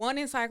one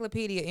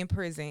encyclopedia in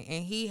prison,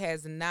 and he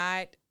has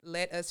not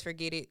let us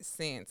forget it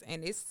since.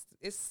 And it's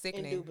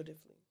sickening.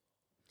 Indubitably.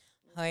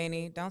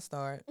 Honey, don't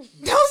start.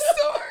 Don't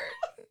start.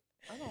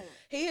 I don't.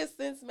 He has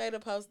since made a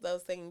post though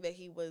saying that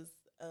he was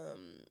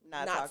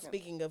Not not talking.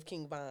 speaking of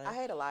King Von. I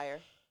hate a liar.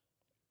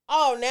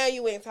 Oh, now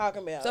you ain't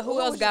talking about. So who Who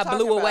else was you got talking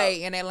blew about?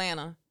 away in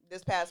Atlanta?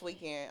 This past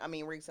weekend, I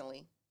mean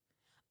recently.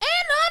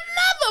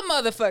 And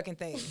another motherfucking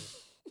thing.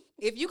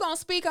 If you gonna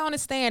speak on it,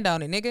 stand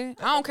on it, nigga.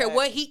 I don't care Okay.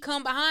 what heat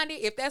come behind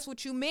it. If that's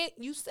what you meant,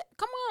 you say,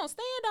 come on,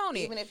 stand on it.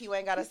 Even if you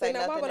ain't gotta He say said,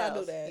 "Now, why nothing would I else,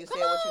 do that?" you Come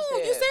said on, what you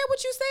said. you said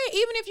what you said.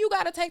 Even if you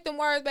gotta take them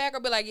words back or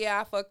be like,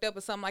 yeah, I fucked up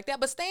or something like that,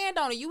 but stand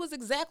on it. You was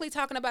exactly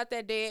talking about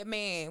that dead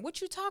man.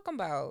 What you talking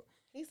about?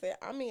 He said,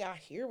 I mean, I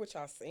hear what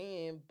y'all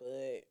saying,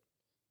 but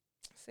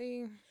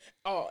See,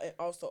 oh, and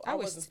also I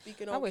wish- wasn't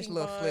speaking on I wish King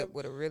Lil Von. Flip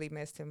would have really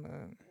messed him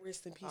up.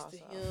 Rest in peace to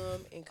Also.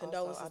 him and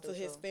condolences I do to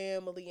his too.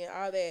 family and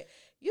all that.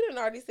 You done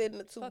already said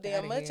too Fuck damn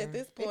outta much here. at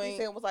this 50 point.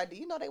 Cent was like, do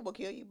you know they will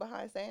kill you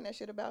behind saying that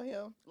shit about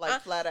him? Like,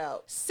 flat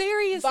out.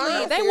 Seriously,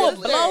 Von, they will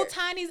seriously. blow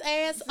Tiny's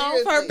ass off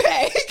her Seriously.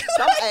 back.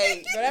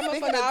 Hey, Girl, that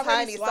speaking motherfucker of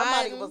already Tiny,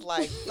 somebody sliding. was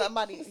like,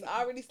 somebody, He's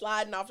already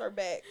sliding off her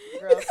back.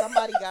 girl,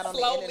 somebody got on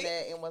Slowly. the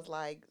internet and was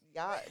like,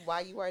 y'all,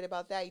 why you worried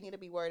about that? You need to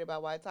be worried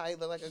about why Tiny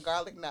look like a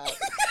garlic knot.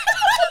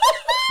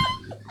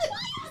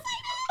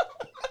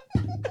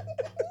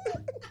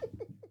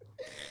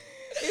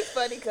 It's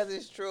funny because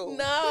it's true.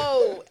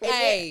 No. And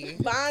Hey. then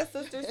Von's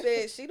sister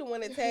said she the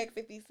one that tagged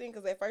 50 Cent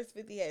because at first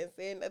 50 hadn't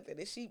said nothing.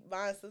 And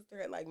Von's sister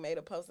had like made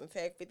a post and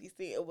tagged 50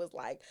 Cent. It was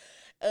like,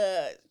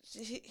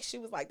 she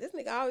was like, this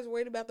nigga always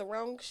worried about the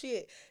wrong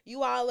shit.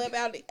 You all up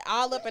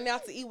and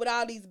out to eat with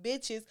all these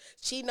bitches.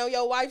 Cheating on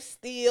your wife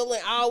still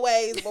and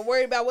always, but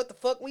worried about what the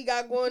fuck we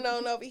got going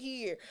on over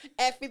here.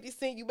 At 50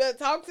 Cent, you better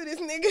talk to this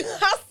nigga.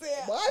 I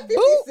said, Why 50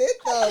 Cent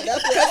though?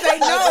 That's Because they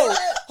know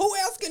who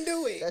else can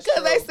do it. That's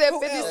because they true. said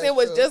Who 50 else? Cent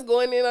was True. just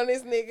going in on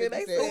this nigga. 50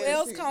 They Cent- Who said,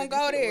 else 50 gonna Cent go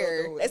will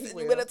there? do it. they He said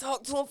you will. better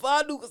talk to him before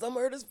I do because I'm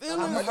hurt his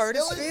feelings. I'ma hurt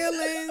his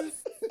feelings.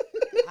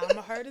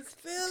 I'ma hurt his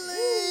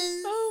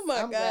feelings. Oh my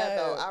I'm God. glad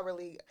though.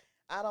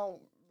 I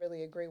don't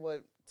really agree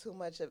with too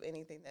much of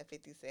anything that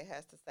 50 Cent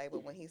has to say,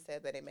 but when he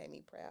said that, it made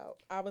me proud.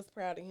 I was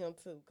proud of him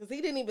too, cause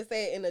he didn't even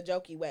say it in a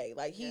jokey way.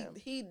 Like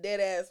he dead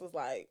ass was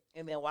like,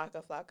 And then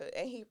Waka Flocka,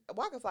 and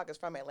Waka Flocka's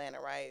from Atlanta,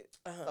 right?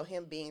 uh-huh. So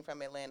him being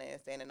from Atlanta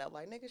and standing up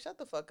like, nigga, shut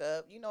the fuck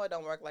up. You know it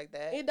don't work like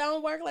that. It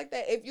don't work like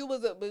that. If you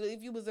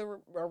was a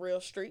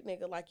real street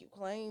nigga like you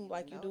claim,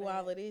 like you know do that.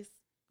 all of this.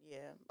 Yeah,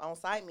 on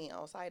site,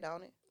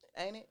 on it,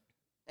 ain't it?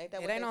 Ain't that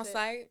It what ain't they on said?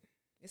 site.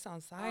 It's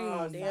on site.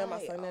 Oh damn! I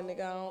site. seen that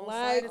nigga I Oh, don't on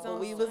like. site, it's When on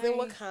we was in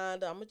site.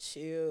 Wakanda, I'ma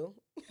chill.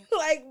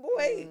 Like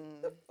boy,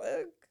 the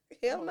fuck,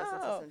 hell I'ma listen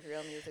to no. some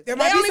drill music. There They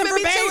might be don't some even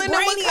be Bang chilling in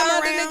Brain come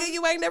Wakanda, around. nigga.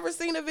 You ain't never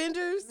seen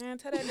Avengers. Man,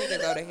 tell that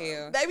nigga go to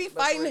hell. They be But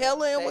fighting for real,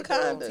 hella in they do.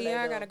 Wakanda. They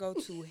T.I. do. gotta go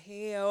to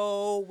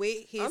hell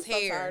with his I'm so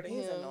hair. tired of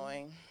He's him.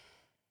 annoying.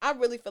 I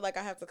really feel like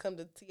I have to come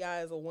to T.I.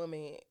 as a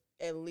woman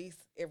at least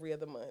every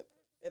other month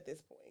at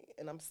this point,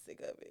 and I'm sick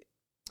of it.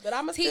 But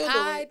I'm still do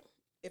T.I. it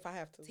if I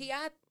have to.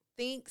 T.I.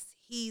 thinks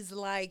he's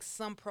like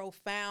some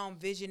profound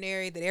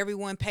visionary that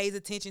everyone pays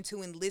attention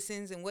to and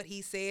listens, and what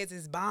he says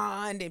is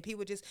bond, and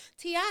people just,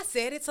 T.I.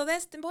 said it, so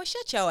that's, boy,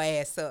 shut your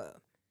ass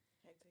up.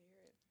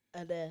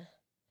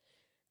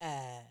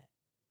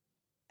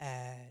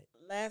 And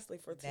lastly,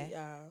 for That-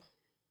 T.I.,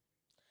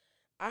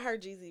 I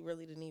heard Jeezy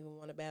really didn't even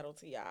want to battle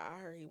T.I. I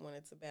heard he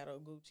wanted to battle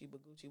Gucci,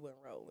 but Gucci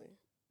wasn't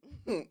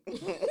rolling.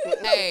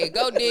 Hey,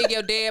 go dig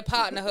your dead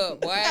partner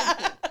up, boy.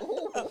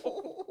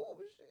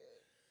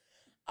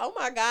 Oh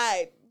my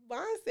God.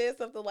 Von said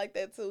something like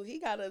that too. He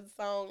got a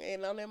song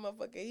and on that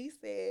motherfucker he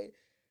said,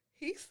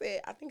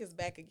 I think it's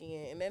Back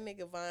Again. And that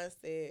nigga Von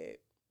said,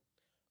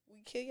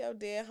 we kill your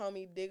dead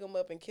homie, dig him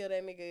up and kill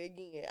that nigga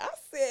again. I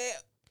said,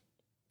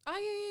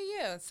 Oh,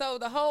 yeah. So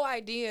the whole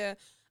idea,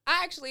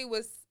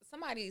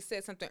 somebody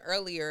said something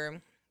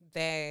earlier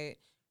that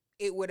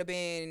it would have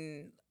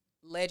been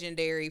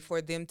legendary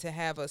for them to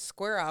have a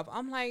square off.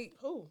 I'm like,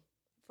 who?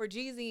 for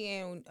Jeezy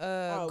and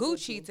Gucci.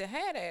 Gucci to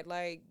have that,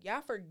 like,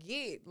 y'all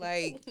forget,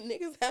 like,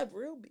 Niggas have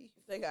real beef.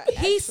 They got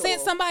he actual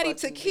sent somebody to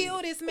fucking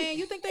kill beef. this man.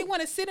 You think they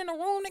want to sit in a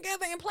room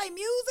together and play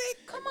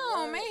music? Come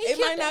on, man. He It killed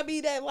might not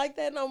be that like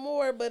that no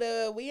more, but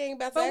we ain't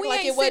about to But act we like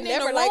ain't it wasn't sitting in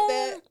never the like room.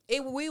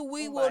 that. We Oh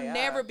will my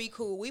never God. be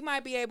cool. We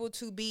might be able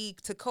to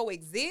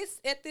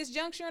coexist at this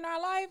juncture in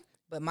our life,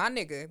 but my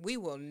nigga, we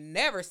will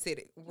never sit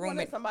in You room.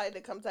 wanted somebody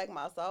to come take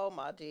my soul,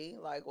 my G.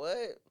 Like what?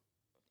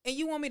 And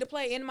you want me to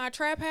play in my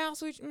trap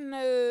house? Which no,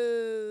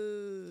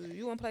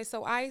 you want to play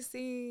so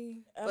icy?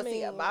 But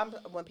see,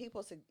 when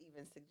people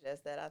even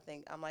suggest that, I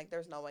think I'm like,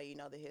 there's no way you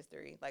know the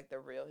history, like the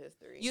real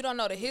history. You don't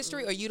know the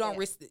history, or you don't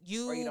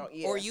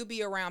Yeah. or you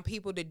be around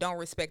people that don't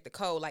respect the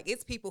code. Like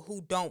it's people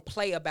who don't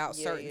play about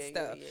certain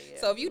stuff. Yeah.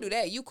 So if you do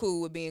that, you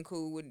cool with being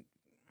cool with.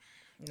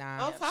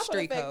 Nah, On top of the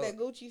street fact code. that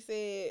Gucci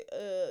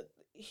said,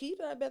 he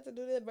not about to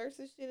do that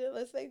versus shit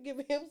unless they give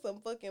him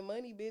some fucking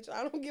money, bitch.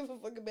 I don't give a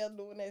fuck about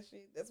doing that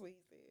shit. That's what he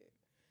said.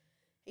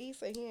 He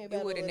said he ain't about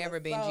It would have to never let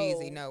a been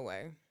soul. Jeezy, no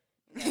way.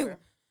 Never.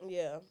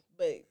 Yeah,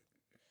 but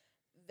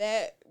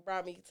that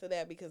brought me to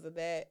that because of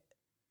that.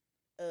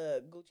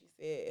 Gucci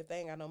said if they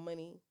ain't got no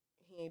money,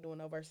 he ain't doing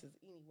no verses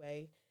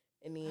anyway.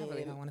 And I really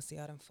then don't want to see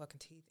all them fucking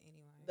teeth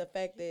anyway. the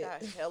fact You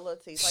that got hella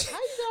teeth. Like, how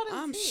you got all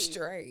them I'm teeth?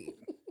 straight.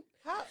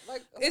 How,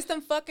 like, It's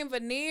them fucking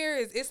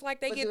veneers. It's like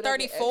they But get do they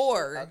get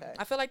 34. extra? Okay.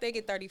 I feel like they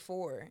get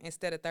 34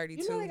 instead of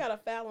 32. you know they gotta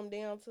file them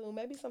down too.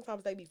 Maybe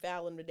sometimes they be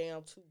filing them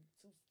down too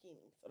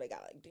skinny, so they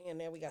got like, damn,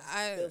 now we got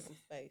to fill some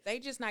space. They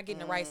just not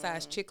getting the right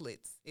size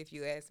chiclets, if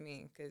you ask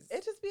me, because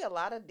it just be a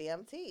lot of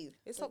damn teeth.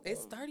 it's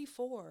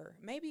 34,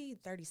 maybe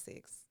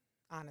 36,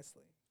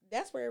 honestly.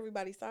 That's where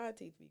everybody's side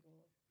teeth be going.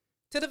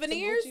 To the The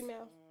veneers, Gucci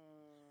mouth.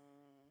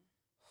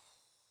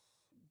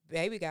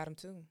 baby got them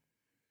too.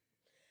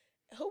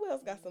 Who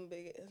else got some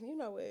big? You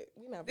know what?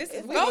 We not. This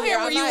is we go be here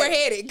all where you night. were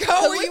headed. Go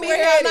 'Cause where we you be were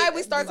here all headed. night.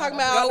 We start talking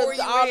about Go all where you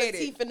the headed.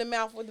 teeth in the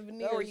mouth with the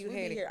veneers. where you we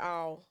headed. be here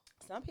all.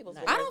 Some people's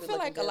I veneers don't be feel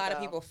looking like a lot good, of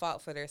though. people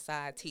fought for their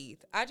side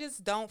teeth. I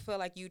just don't feel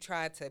like you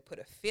tried to put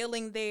a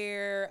filling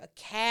there, a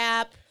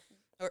cap,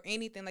 or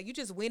anything. Like you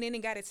just went in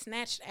and got it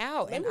snatched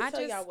out. Let And me I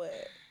tell just, y'all what.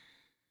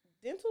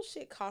 Dental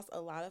shit costs a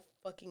lot of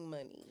fucking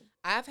money.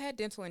 I've had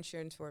dental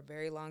insurance for a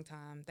very long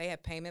time. They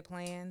have payment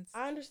plans.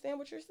 I understand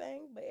what you're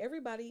saying, but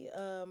everybody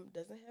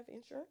doesn't have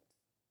insurance.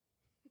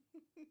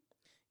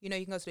 You know,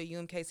 you can go to the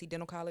UMKC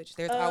Dental College.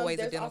 There's always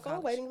a there's dental also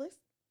college. a waiting list,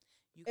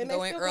 You can and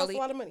go they in still cost early a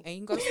lot of money. and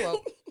you can go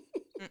slow.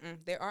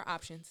 There are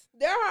options.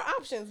 There are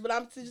options, but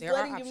I'm just There are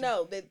letting you options.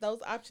 know that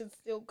those options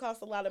still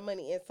cost a lot of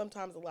money and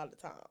sometimes a lot of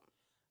time.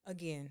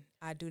 Again,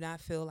 I do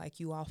not feel like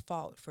you all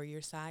fought for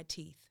your side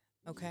teeth.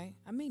 Okay?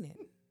 I mean it.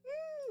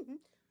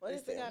 What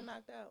if it got Listen.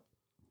 knocked out?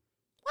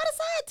 Why the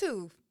side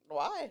tooth?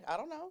 Why? I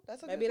don't know.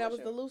 That's a Maybe good that was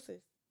the question.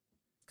 loosest.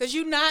 Because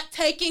you're not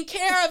taking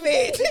care of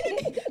it.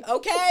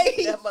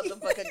 Okay? That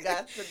motherfucker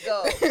got to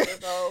go.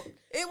 So,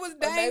 It was Or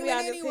dangling maybe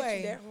I just hit you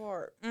anyway. that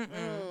hard.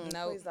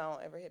 No. please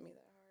don't ever hit me that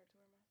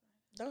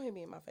hard. Don't hit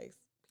me in my face.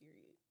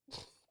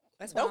 Period.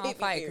 That's why I Don't don't hit me,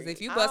 fight. Because period.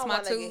 if you I bust don't my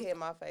wanna get tooth, hit in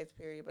my face,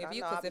 period.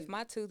 But if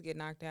my tooth get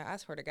knocked out, I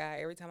swear to God,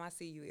 every time I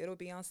see you, it'll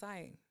be on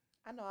site.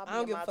 I know I'll be I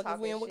don't in give a my fuck if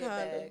we in talking shit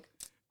Wakanda. bag.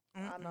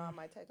 I know I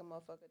might take a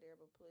motherfucker there,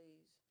 but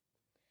please.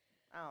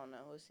 I don't know.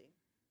 We'll see.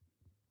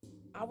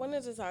 I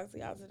wanted to talk to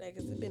y'all today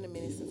because it's been a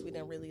minute since we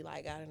done really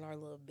like got in our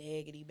little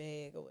baggity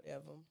bag or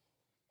whatever.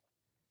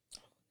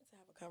 I wanted to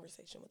have a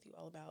conversation with you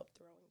all about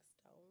throwing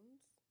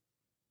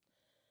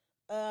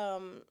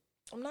stones.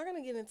 I'm not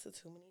gonna get into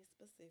too many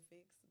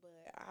specifics,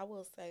 but I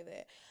will say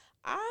that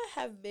I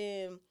have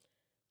been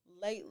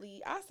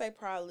lately. I say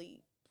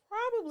probably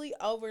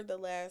over the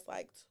last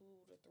like 2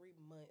 to 3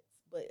 months,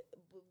 but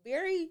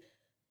very,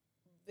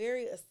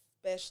 very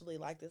especially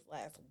like this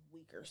last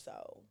week or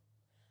so.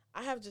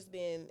 I have just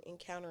been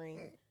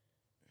encountering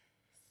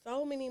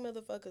so many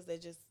motherfuckers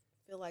that just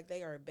feel like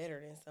they are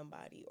better than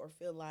somebody or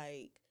feel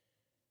like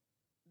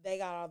they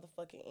got all the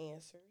fucking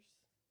answers.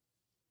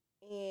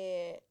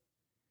 And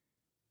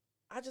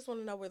I just want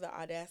to know where the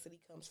audacity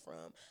comes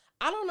from.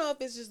 I don't know if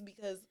it's just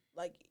because,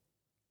 like,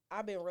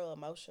 I've been real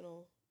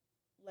emotional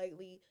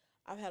lately.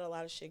 I've had a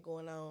lot of shit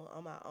going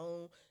on my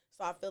own.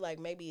 So I feel like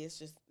maybe it's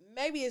just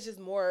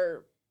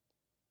more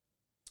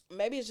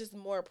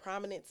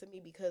prominent to me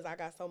because I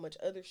got so much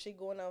other shit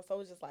going on. So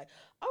it's just like,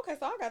 okay,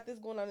 so I got this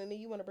going on and then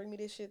you want to bring me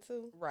this shit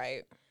too?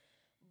 Right.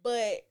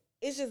 But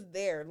it's just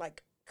there,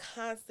 like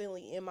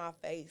constantly in my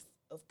face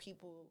of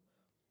people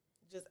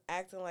just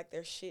acting like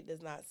their shit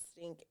does not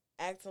stink,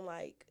 acting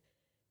like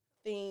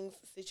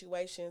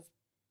situations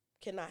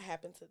cannot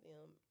happen to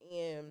them.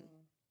 And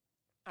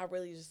I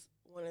really just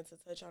wanted to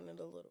touch on it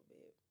a little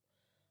bit.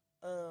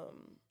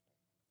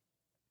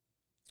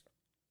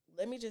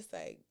 Let me just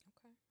say,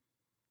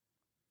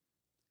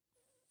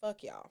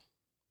 fuck y'all,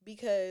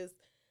 because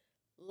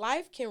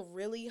life can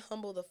really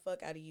humble the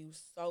fuck out of you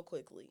so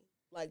quickly.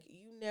 Like,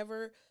 you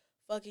never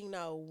fucking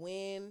know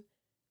when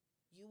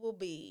you will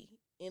be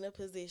in a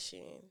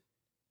position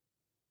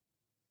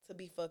to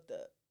be fucked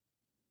up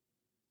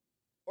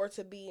or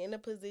to be in a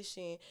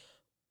position.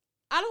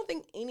 I don't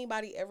think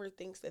anybody ever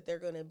thinks that they're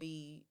going to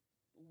be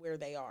where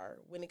they are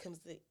when it comes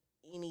to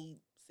any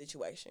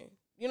situation.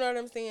 You know what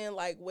I'm saying?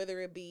 Like,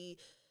 whether it be,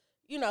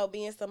 you know,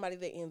 being somebody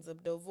that ends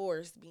up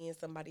divorced, being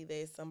somebody that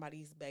is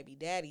somebody's baby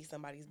daddy,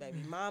 somebody's baby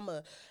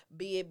mama,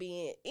 be it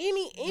being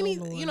any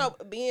you know,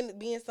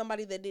 being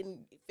somebody that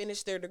didn't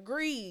finish their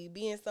degree,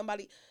 being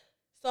somebody.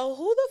 So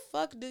who the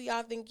fuck do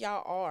y'all think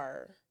y'all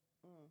are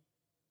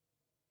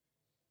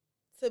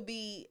to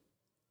be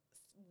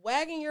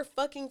wagging your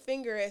fucking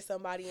finger at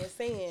somebody and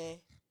saying,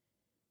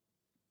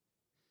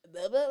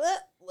 blah, blah, blah,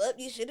 well,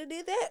 you should have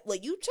did that. Well,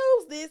 you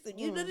chose this and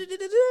you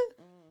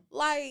da-da-da-da-da.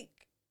 Like,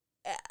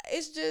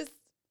 it's just,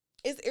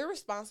 it's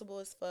irresponsible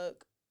as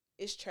fuck.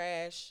 It's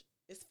trash.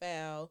 It's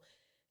foul.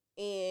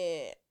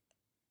 And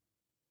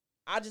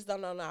I just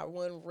don't know not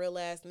one real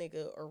ass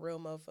nigga or real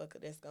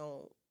motherfucker that's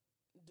gonna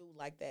do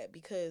like that,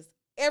 because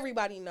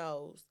everybody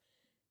knows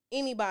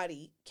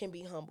anybody can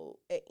be humbled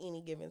at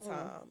any given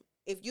time.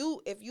 If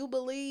you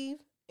believe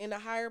in a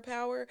higher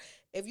power,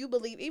 if you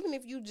believe, even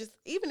if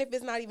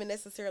it's not even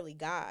necessarily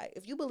God,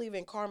 if you believe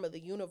in karma, the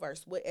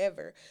universe,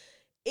 whatever,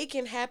 it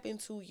can happen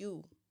to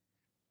you.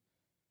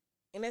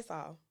 And that's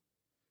all.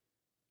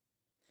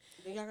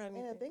 Do y'all got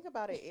anything? And the thing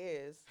about it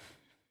is,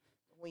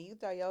 when you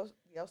throw your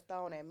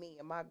stone at me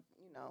and my,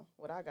 you know,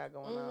 what I got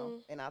going on,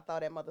 Mhm. and I throw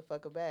that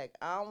motherfucker back,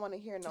 I don't want to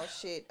hear no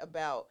shit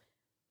about,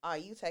 oh,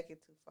 you take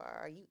it too far,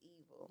 are you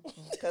evil?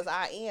 Because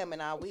I am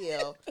and I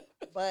will,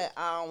 but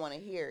I don't want to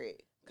hear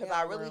it. Because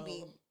I really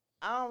be,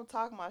 I don't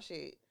talk my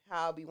shit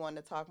how I be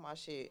wanting to talk my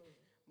shit.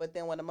 But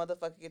then when the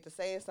motherfucker get to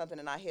saying something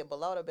and I hit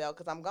below the belt,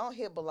 because I'm going to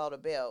hit below the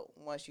belt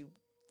once you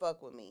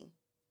fuck with me.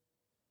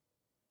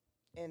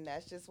 And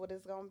that's just what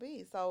it's going to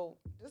be. So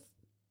just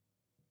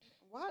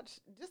watch,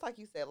 just like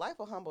you said, life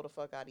will humble the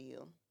fuck out of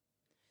you.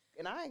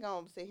 And I ain't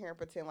going to sit here and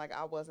pretend like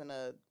I wasn't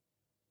a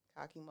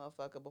cocky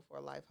motherfucker before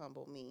life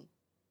humbled me.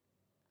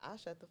 I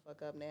shut the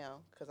fuck up now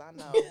because I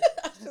know.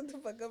 Shut the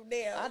fuck up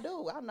now. I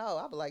do. I know.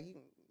 I be like,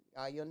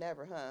 you'll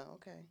never, huh?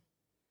 Okay.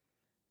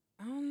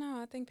 I don't know.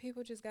 I think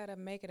people just gotta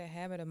make it a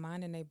habit of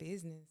minding their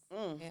business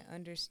and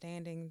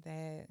understanding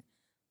that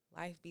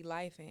life be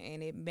life,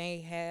 and it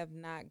may have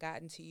not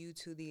gotten to you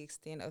to the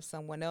extent of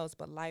someone else,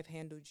 but life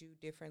handled you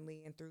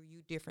differently and threw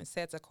you different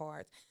sets of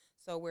cards.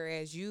 So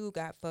whereas you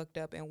got fucked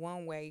up in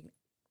one way,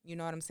 you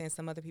know what I'm saying,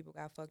 some other people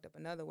got fucked up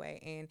another way,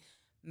 and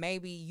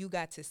maybe you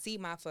got to see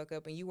my fuck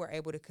up and you were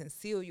able to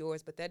conceal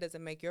yours, but that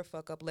doesn't make your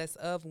fuck up less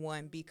of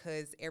one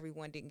because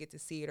everyone didn't get to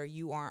see it or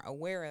you aren't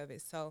aware of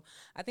it. So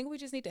I think we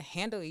just need to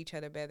handle each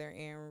other better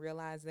and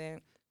realize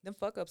that them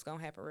fuck ups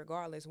gonna happen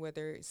regardless,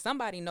 whether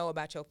somebody know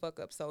about your fuck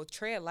up. So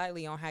tread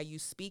lightly on how you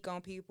speak on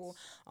people,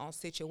 on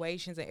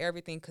situations and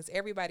everything, because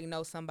everybody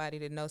knows somebody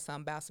that knows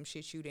something about some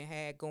shit you done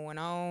had going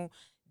on,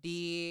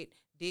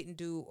 didn't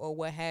do, or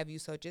what have you.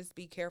 So just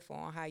be careful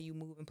on how you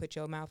move and put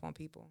your mouth on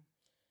people.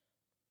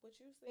 What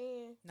you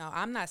saying? No,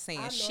 I'm not saying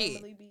I shit.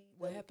 normally be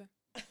What happened?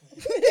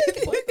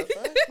 What the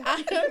fuck?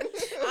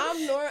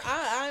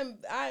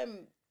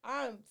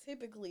 I'm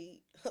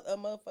typically a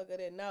motherfucker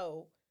that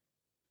know.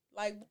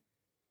 Like,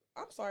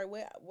 I'm sorry.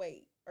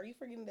 Wait. Are you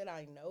forgetting that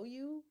I know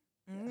you?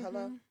 Mm-hmm.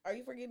 Hello? Are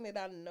you forgetting that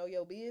I know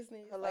your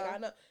business? Hello? Like I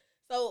know.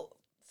 So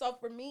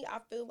for me, I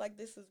feel like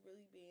this has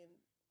really been,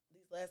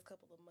 these last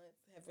couple of months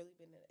have really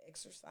been an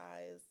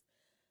exercise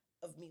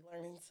of me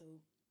learning to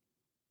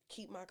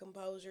keep my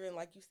composure, and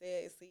like you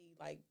said, see,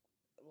 like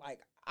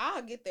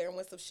I'll get there, and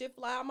when some shit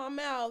fly out my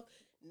mouth,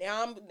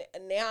 now I'm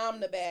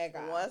the bad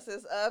guy. Once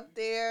it's up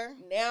there,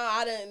 now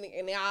I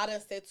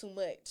done said too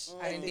much.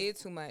 I done did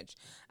too much.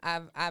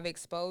 I've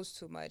exposed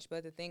too much.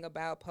 But the thing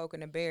about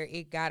poking a bear,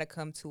 it gotta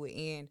come to an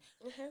end.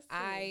 It has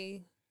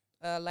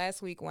to.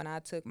 Last week when I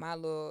took my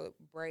little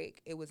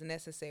break, it was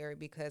necessary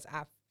because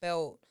I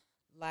felt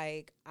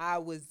like I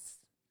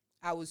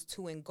was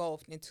too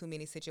engulfed in too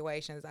many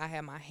situations. I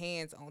had my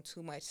hands on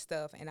too much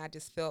stuff, and I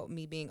just felt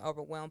me being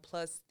overwhelmed.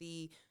 Plus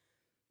the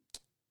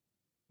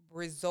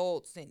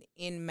results and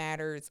end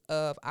matters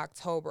of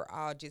October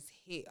all just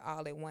hit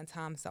all at one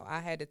time. So I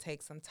had to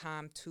take some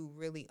time to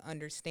really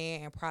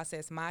understand and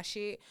process my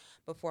shit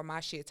before my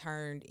shit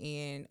turned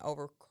in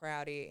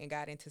overcrowded and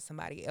got into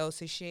somebody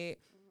else's shit.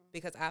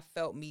 Because I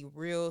felt me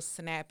real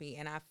snappy,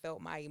 and I felt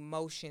my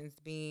emotions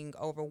being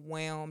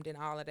overwhelmed and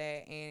all of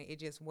that, and it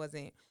just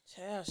wasn't.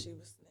 Child, she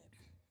was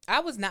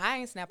snappy. I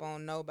ain't snap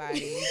on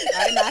nobody.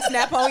 I did not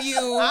snap on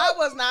you. I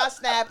was not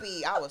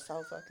snappy. I was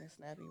so fucking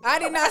snappy. I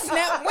did not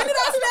snap. When did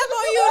I snap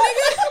on you,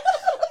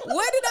 nigga?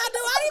 What did I do?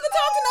 I didn't even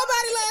talk to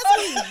nobody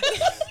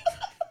last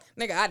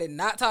week. Nigga, I did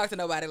not talk to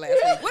nobody last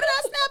week. What did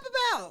I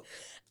snap about?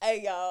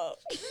 Hey, y'all.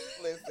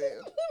 Listen,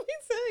 Let me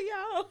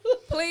tell y'all.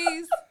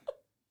 Please.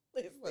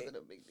 it wasn't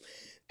a big deal.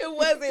 It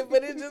wasn't,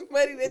 but it's just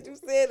funny that you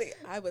said it.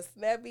 I was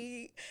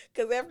snappy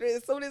because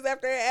as soon as it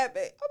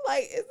happened, I'm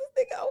like, is this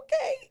nigga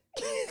okay?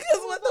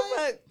 Because what the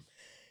fuck?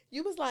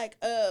 You was like,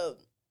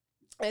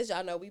 as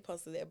y'all know, we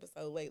posted the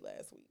episode late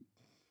last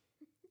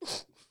week.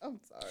 I'm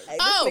sorry. Hey, this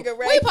Oh, nigga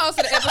we Ray-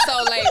 posted the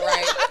episode late,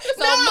 right?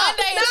 So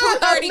Monday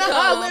at 2:30 no,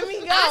 come. let me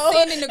go. I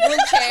send in the group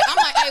chat. I'm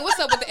like, hey, what's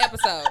up with the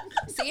episode?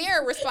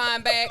 Sierra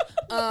respond back,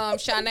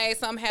 Shanae,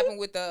 something happened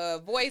with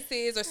the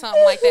voices or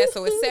something like that,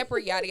 so it's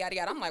separate, yada, yada,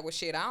 yada. I'm like, well,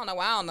 shit, I don't know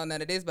why I don't know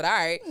none of this, but all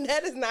right.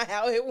 That is not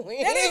how it went.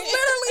 That is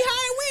literally how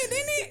it went,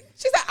 didn't it?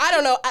 She said, I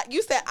don't know.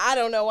 You said, I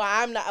don't know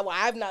why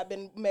I've not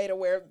been made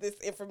aware of this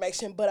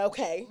information, but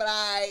okay. But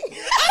I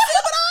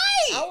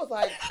was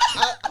like,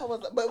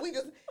 but we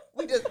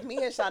just, me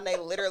and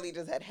Shanae literally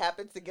just had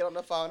happened to get on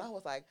the phone. I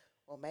was like,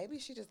 well, maybe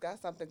she just got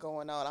something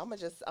going on. I'm gonna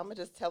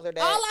just tell her that.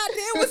 All I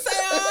did was say,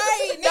 all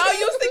right. No,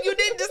 you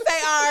didn't just say,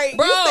 all right.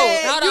 Bro,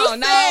 hold hold on.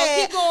 No,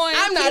 keep going.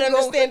 I'm not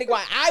understanding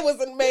why I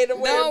wasn't made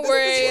aware Don't of this.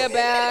 worry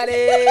about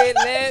it.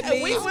 Let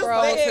We me was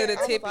scroll there. to the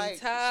I was tippy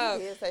like, top.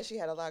 She did say she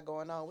had a lot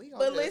going on. We gonna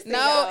But just, listen, No,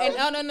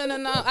 y'all.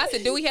 and no. I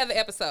said, do we have the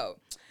episode?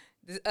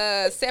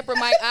 Separate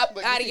mic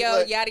Look, audio,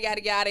 look. yada,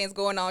 yada, yada, is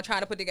going on,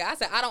 trying to put together. I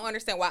said, I don't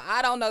understand why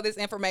I don't know this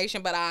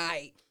information, but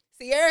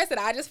Sierra said,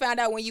 I just found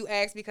out when you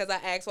asked because I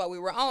asked while we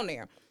were on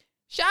there.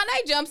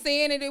 Shanae jumps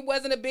in and it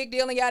wasn't a big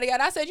deal and yada,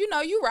 yada. I said,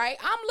 you're right.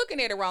 I'm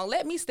looking at it wrong.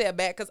 Let me step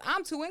back because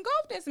I'm too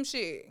engulfed in some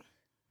shit.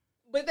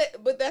 But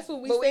that's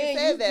what we But we saying.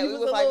 said that. You We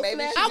was was a like, little maybe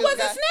snappy. she I just wasn't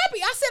got-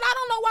 snappy. I said, I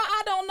don't know why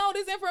I don't know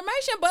this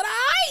information, but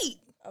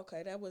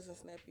Okay, that wasn't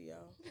snappy, y'all.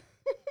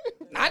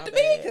 Not My to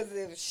bad. me,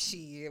 because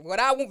shit. What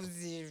I want was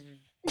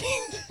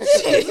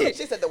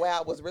She said the way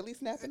I was really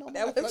snapping on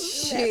That that.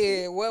 was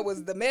Shit, what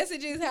was the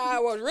messages? How I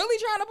was really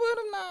trying to put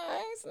them? Nah,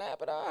 I ain't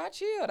snap at all. I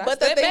chilled. I But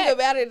the stepped thing back.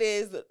 about it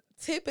is,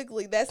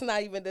 typically, that's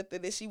not even the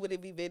thing that she would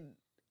have even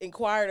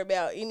inquired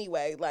about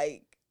anyway.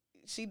 Like,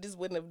 she just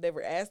wouldn't have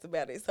never asked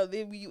about it. So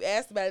then when you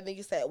asked about it, then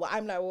you said, "Well,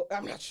 I'm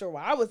not sure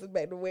why I wasn't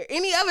back to where."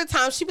 Any other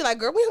time, she'd be like,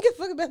 "Girl, we don't give a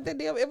fuck about that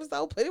damn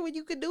episode. Put it when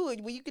you can do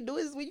it. When you can do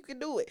it is when you can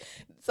do it."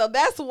 So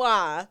that's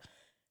why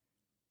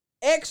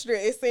extra.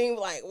 It seemed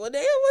like, well,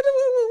 damn,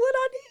 what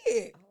I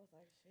did.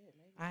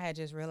 I had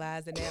just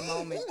realized in that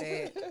moment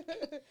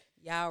that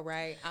y'all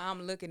right.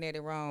 I'm looking at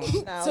it wrong.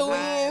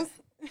 Twins,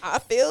 I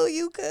feel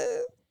you,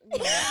 cuz.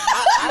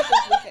 I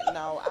think we can.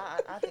 No,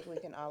 I think we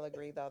can all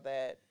agree though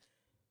that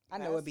I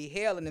know it'd be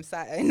hell in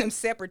them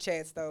separate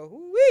chats though.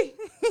 Woo-wee.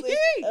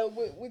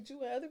 Would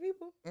you and other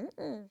people?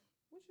 Mm-mm.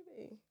 What you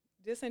mean?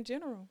 Just in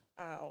general.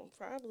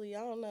 Probably.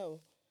 I don't know.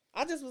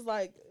 I just was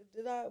like,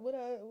 what I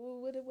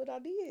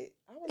did?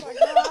 I was like,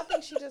 no, I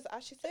think she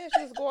said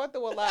she was going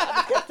through a lot.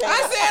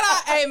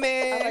 I said, hey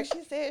man. I'm like,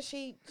 she said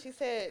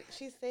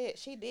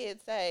she did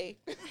say.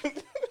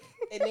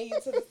 And then you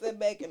took a step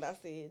back and I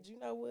said, you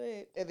know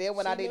what? And then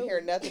when I didn't hear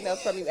nothing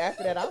else from you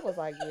after that, I was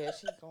like, yeah,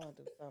 she's going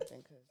through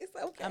something. Cause It's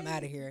okay. I'm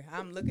out of here.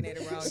 I'm looking at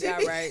it wrong.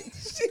 Y'all right.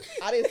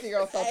 I didn't see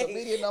her on social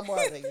media no more.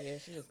 I was like, yeah,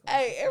 she was going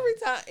Hey,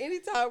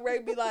 anytime Ray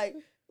be like,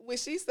 when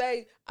she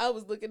say I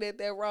was looking at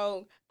that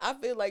wrong, I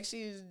feel like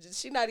she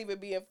not even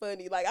being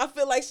funny. Like, I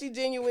feel like she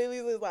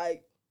genuinely was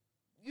like,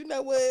 you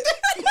know what?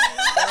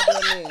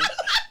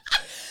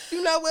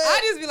 You know what?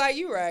 I just be like,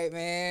 you right, a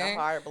man.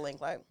 hard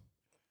blink, like,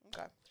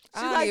 okay. She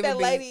I don't like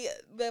even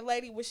that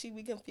lady when she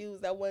be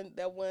confused. That one,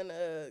 the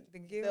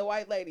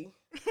white lady.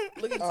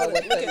 Looking to Oh,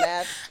 with the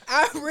mask.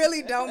 I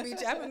really don't be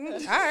tripping.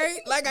 All right.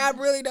 Like, I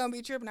really don't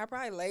be tripping. I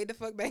probably laid the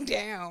fuck back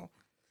down.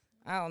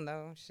 I don't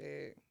know.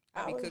 Shit.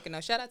 I be cooking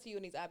though. Shout out to you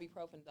and these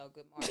ibuprofen though.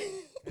 Good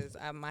morning. Because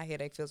my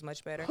headache feels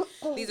much better.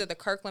 These are the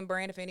Kirkland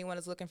brand. If anyone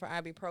is looking for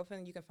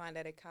ibuprofen, you can find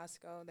that at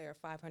Costco. They are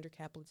 500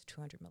 caplets,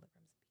 200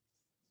 milligrams.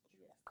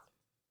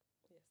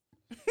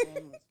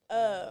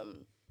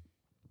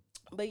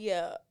 But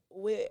yeah,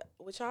 with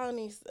y'all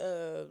needs,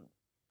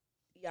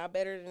 y'all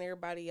better than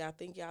everybody. Y'all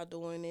think y'all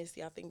doing this.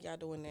 Y'all think y'all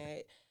doing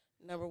that.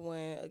 Number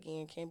one,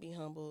 again, can't be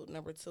humble.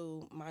 Number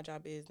two, mind your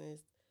business.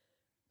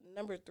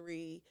 Number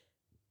three,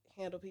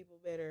 handle people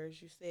better,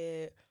 as you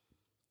said.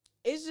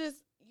 It's just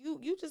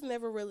you just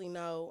never really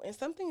know, and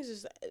some things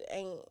just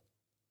ain't.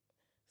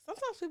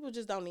 Sometimes people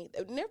just don't need.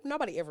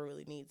 Nobody ever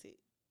really needs it,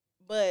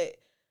 but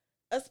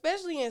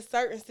especially in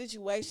certain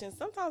situations,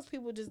 sometimes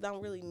people just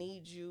don't really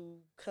need you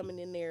coming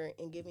in there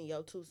and giving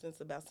your 2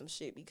 cents about some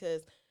shit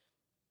because,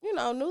 you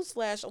know,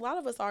 newsflash, a lot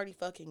of us already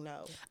fucking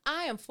know.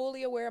 I am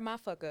fully aware of my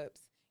fuck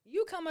ups.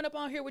 You coming up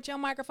on here with your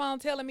microphone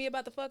telling me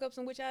about the fuck ups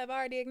in which I have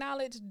already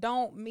acknowledged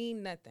don't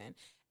mean nothing.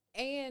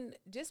 And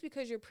just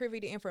because you're privy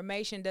to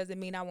information doesn't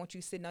mean I want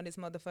you sitting on this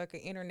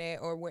motherfucking internet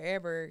or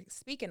wherever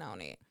speaking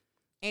on it.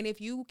 And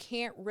if you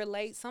can't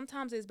relate,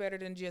 sometimes it's better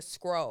than just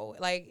scroll.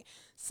 Like,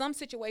 some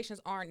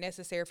situations aren't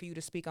necessary for you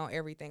to speak on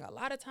everything. A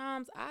lot of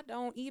times, I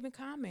don't even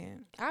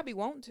comment. I be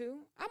wanting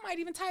to. I might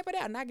even type it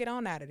out and I get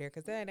on out of there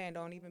because that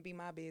don't even be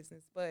my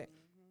business. But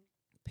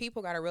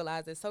people got to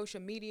realize that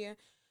social media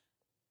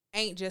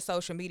ain't just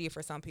social media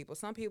for some people.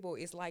 Some people,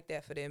 it's like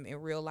that for them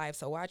in real life.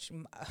 So watch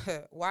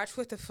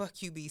what the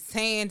fuck you be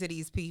saying to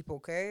these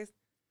people, cuz.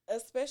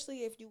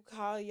 Especially if you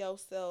call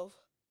yourself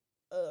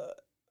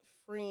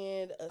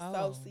friend,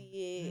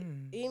 associate,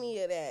 any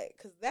of that,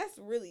 because that's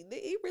really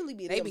it. Really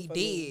be they be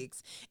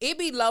digs. It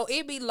be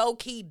low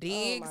key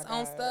digs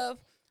on stuff.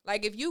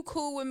 Like if you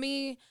cool with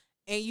me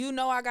and you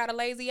know I got a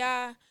lazy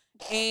eye,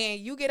 and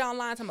you get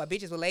online talking about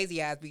bitches with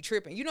lazy eyes be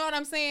tripping. You know what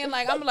I'm saying?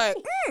 Like I'm like,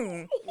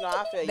 no,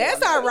 I feel you.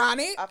 That's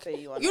ironic. I feel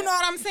you on You that. know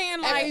what I'm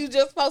saying? Like and you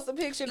just post a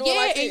picture. Doing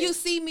like and this. you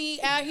see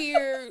me out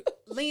here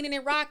leaning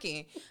and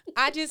rocking.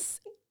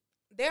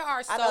 There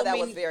are so I know that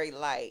many. was very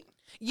light.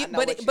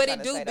 But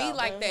it do be though.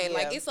 like that. Yeah.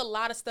 Like it's a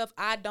lot of stuff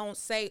I don't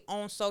say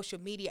on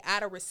social media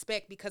out of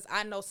respect because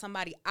I know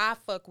somebody I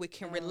fuck with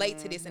can relate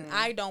to this, and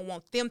I don't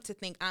want them to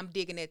think I'm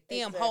digging at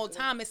them. Exactly. Whole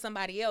time it's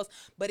somebody else,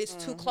 but it's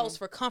too close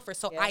for comfort,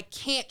 so I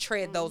can't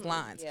tread those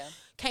lines. Yeah.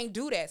 Can't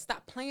do that.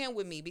 Stop playing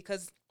with me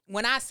because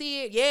when I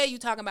see it, yeah, you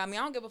talking about me.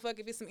 I don't give a fuck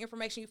if it's some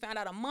information you found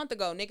out a month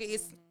ago, nigga.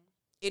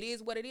 It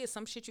is what it is.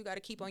 Some shit you got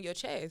to keep on your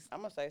chest.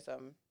 I'm gonna say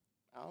something.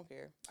 I don't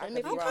care. I And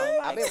could if be you wrong. feel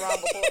I've been wrong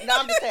before. No,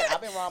 I'm just saying I've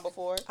been wrong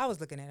before. I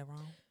was looking at it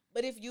wrong.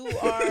 But if you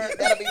are,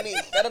 That'll be me.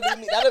 That'll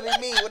be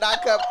me when I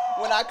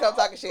come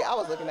talking shit. I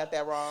was looking at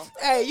that wrong.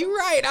 Hey, you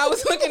right. I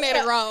was looking at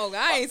it wrong.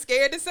 I ain't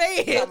scared to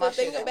say it. Not my the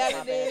thing shit. about My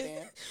it bad, is,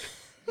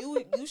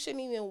 then. you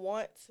shouldn't even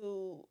want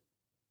to.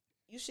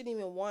 You shouldn't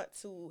even want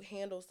to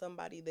handle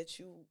somebody that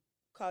you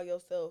call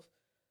yourself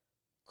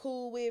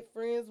cool with,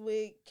 friends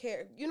with,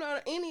 care. You know,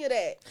 any of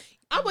that.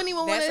 I wouldn't even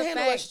want That's to a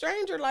handle a fact.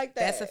 stranger like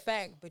that. That's a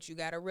fact, but you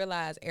got to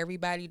realize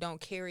everybody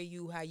don't carry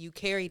you how you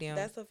carry them.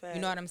 That's a fact.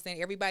 You know what I'm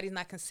saying? Everybody's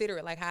not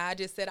considerate. Like how I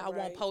just said, I won't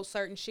Right. post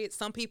certain shit.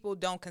 Some people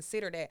don't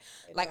consider that.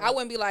 They Like I don't.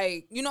 wouldn't be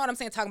like, you know what I'm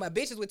saying, talking about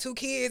bitches with 2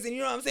 kids, and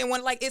you know what I'm saying.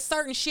 When like it's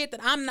certain shit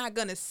that I'm not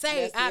gonna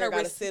say Yes, out you of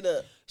gotta respect. sit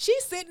up.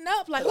 She's sitting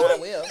up like, 'Cause I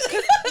will.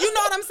 you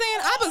know what I'm saying?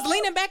 I was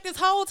leaning back this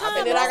whole time.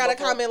 And then I wrong got a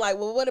before. comment like,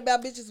 well, what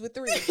about bitches with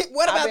 3?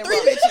 What I've about been 3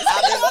 wrong. bitches?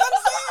 I've been- You know what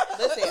I'm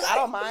saying? Listen, I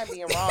don't mind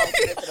being wrong to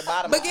get to the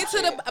bottom. But of get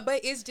shit. to the,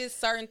 but it's just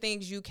certain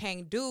things you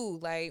can't do.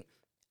 Like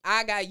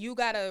you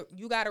gotta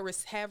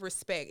have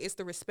respect. It's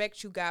the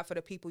respect you got for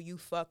the people you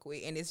fuck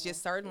with, and it's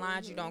just certain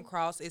lines you don't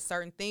cross. It's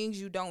certain things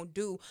you don't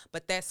do.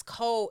 But that's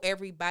code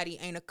everybody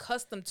ain't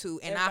accustomed to,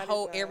 and I Everybody's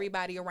hold not.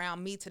 everybody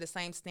around me to the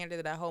same standard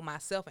that I hold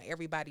myself, and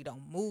everybody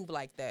don't move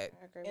like that.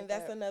 I agree And with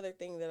that's that. another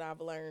thing that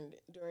I've learned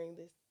during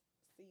this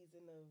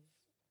season of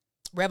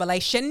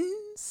Revelations.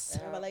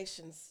 Yeah.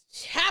 Revelations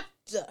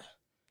chapter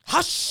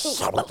Hush.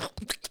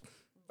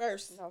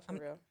 verse No, for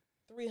real.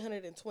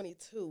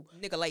 322.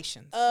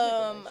 Nigalations.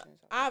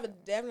 I've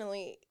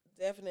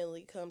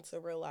definitely come to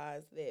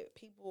realize that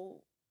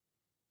people,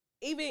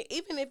 even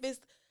if it's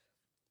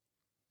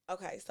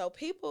okay, so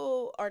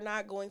people are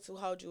not going to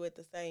hold you at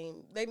the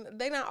same. They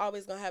not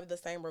always gonna have the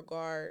same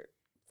regard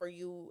for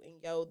you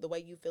and the way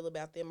you feel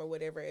about them or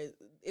whatever.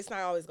 It's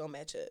not always gonna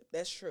match up.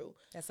 That's true.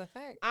 That's a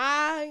fact.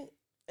 I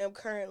am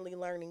currently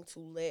learning to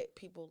let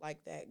people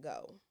like that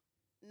go.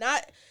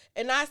 Not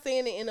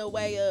saying it in a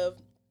way of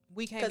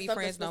We can't 'cause be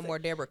something friends no specific- more,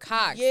 Deborah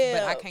Cox. yeah,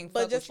 but I can't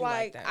fuck just with you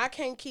like that. I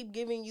can't keep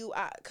giving you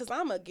because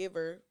I'm a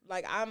giver.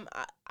 Like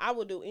I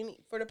will do any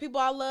for the people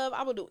I love.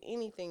 I will do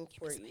anything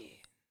for you.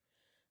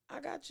 I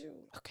got you.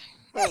 Okay.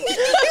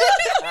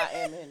 I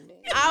am in there.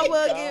 I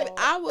will Dog.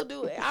 I will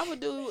do it. I will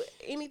do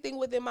anything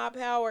within my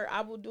power.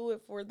 I will do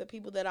it for the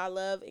people that I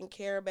love and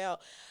care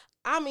about.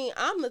 I mean,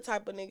 I'm the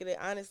type of nigga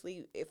that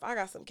honestly, if I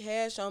got some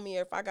cash on me,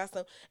 or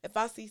if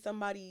I see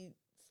somebody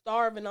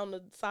starving on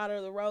the side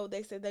of the road,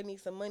 they said they need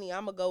some money,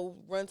 I'm gonna go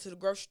run to the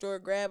grocery store,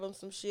 grab them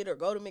some shit, or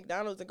go to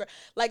McDonald's and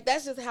like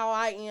that's just how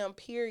I am.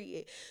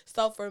 Period.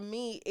 So for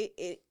me,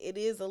 it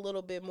is a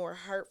little bit more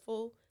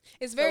hurtful.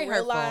 It's very to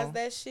hurtful. realize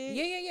that shit.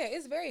 Yeah.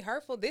 It's very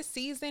hurtful. This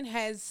season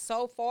has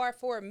so far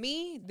for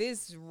me,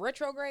 this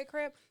retrograde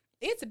crap,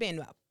 it's been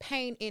a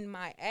pain in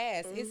my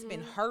ass. It's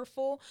been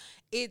hurtful.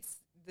 It's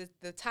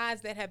the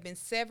ties that have been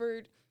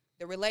severed,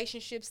 the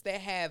relationships that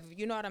have,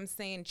 you know what I'm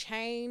saying,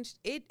 changed.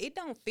 It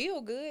don't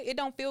feel good. It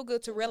don't feel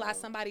good to realize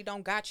somebody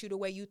don't got you the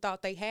way you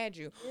thought they had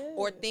you.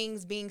 Or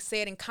things being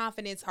said in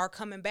confidence are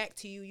coming back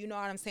to you, you know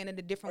what I'm saying, in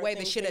a different Or way that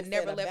things should have being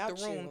said never left the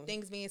about room. you.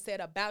 Things being said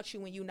about you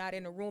when you're not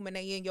in the room and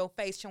they in your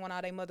face showing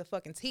all they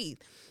motherfucking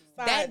teeth.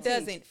 Side That teeth.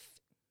 doesn't,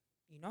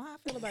 you know how I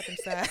feel about them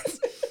sides.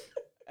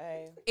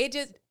 Hey, It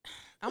just,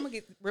 I'm gonna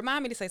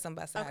remind me to say something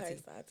about side Okay,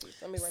 teeth. side teeth.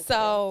 Let me write that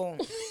So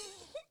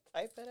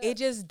type it up. it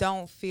just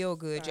don't feel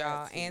good, Side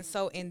y'all. teeth. And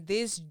so in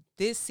this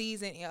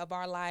season of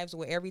our lives,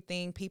 with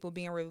everything, people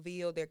being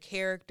revealed, their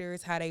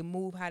characters, how they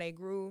move, how they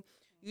grew,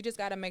 you just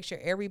gotta make sure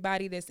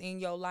everybody that's in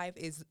your life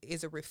is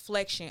a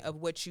reflection of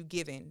what you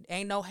giving.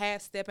 Ain't no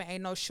half stepping,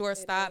 ain't no short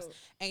stops,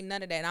 ain't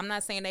none of that. I'm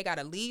not saying they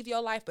gotta leave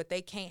your life, but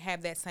they can't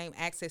have that same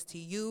access to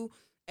you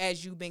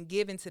as you've been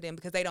given to them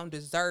because they don't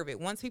deserve it.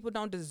 Once people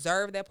don't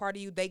deserve that part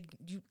of you,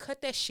 you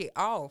cut that shit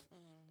off.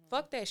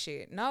 Fuck that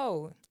shit.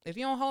 No, if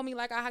you don't hold me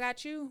like I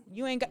got you,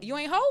 you ain't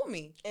hold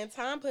me. And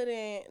time put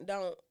in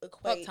don't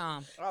equate. Fuck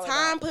time. All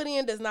Time about- put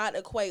in does not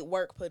equate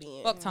work put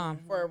in Fuck time.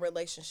 for a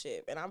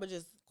relationship. And I would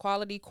just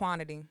Quality,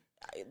 quantity.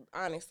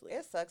 honestly,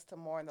 It sucks to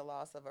mourn the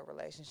loss of a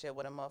relationship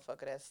with a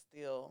motherfucker that's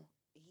still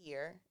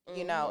here,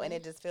 you know, and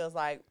it just feels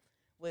like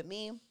with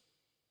me,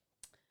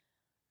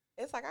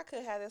 it's like I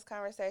could have this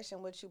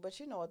conversation with you, but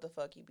you know what the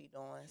fuck you be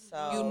doing.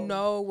 So You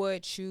know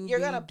what you're you're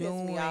be gonna piss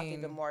doing. me off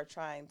even more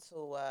trying to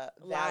Lie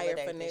or validate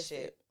this finesse shit.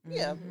 it.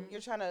 Yeah, Mhm.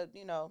 you're trying to,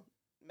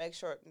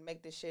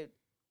 make this shit.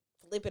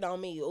 flip it on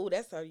me. Oh,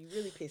 that's how you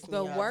really piss me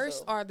The off. worst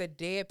so. are the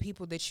dead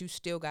people that you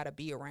still gotta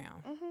be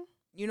around. Mm-hmm.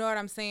 You know what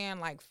I'm saying?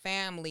 Like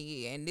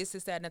family and this,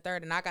 that, and the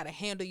third. And I got to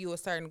handle you a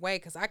certain way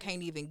because I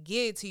can't even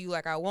get it to you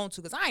like I want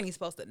to because I ain't even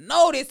supposed to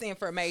know this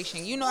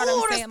information. You know what I'm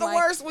Ooh, saying? that's the Like,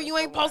 worst when you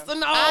ain't supposed to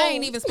know. I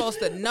ain't even supposed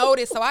to know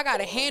this, so I got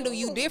to handle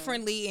you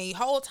differently. And the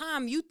whole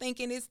time you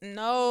thinking it's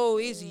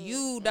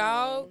you,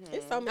 dog.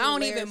 It's so I many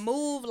don't layers. even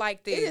move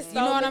like this. It is You so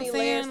know what I'm many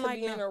layers saying? to Like,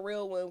 being no. a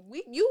real one.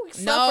 You No.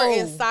 suffer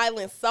in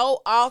silence so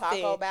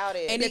often. Talk about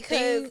it. And the Because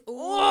thing-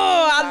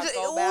 I'm Taco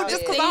just about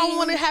just it. because I don't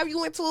want to have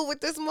you into it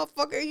with this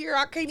motherfucker here,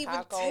 I can't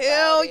even Taco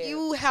tell about it.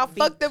 you how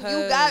fucked up you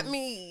got Because-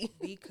 me.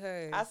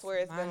 Because I swear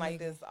it's my been like nigga-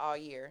 this all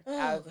year.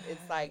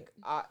 It's like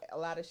a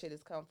lot of shit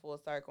has come full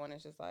circle, and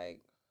it's just like,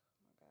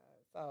 oh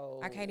my God. So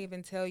I can't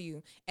even tell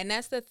you. And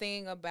that's the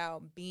thing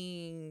about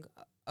being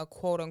a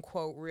quote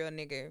unquote real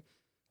nigga.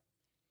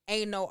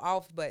 Ain't no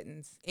off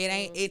buttons. It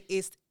ain't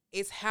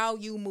it's how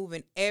you move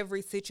in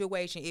every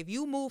situation. If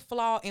you move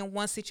flawed in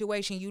one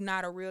situation, you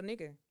not a real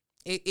nigga.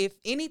 If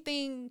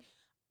anything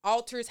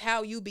alters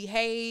how you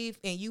behave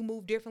and you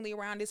move differently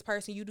around this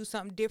person, you do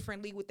something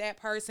differently with that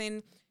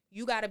person,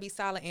 You got to be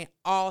solid in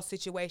all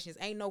situations.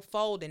 Ain't no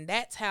folding.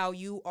 That's how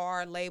you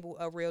are labeled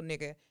a real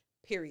nigga,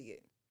 period.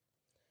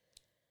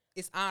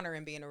 It's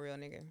honoring being a real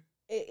nigga.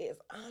 It is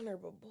honor,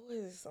 but boy,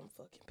 it's some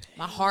fucking pain.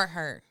 My heart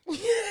hurt.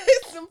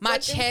 Some My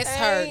fucking chest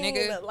hurt, pain.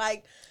 nigga.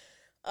 Like,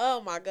 oh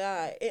my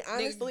God. And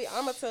honestly,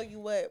 I'm going to tell you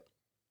what.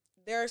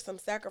 There are some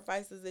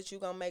sacrifices that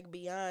you're going to make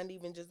beyond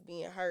even just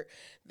being hurt.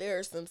 There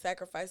are some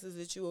sacrifices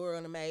that you are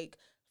going to make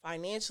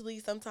financially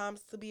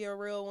sometimes to be a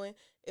real one.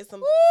 It's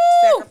some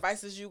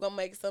sacrifices you're going to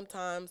make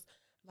sometimes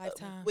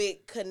Lifetime. with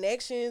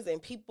connections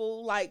and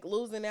people like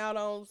losing out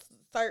on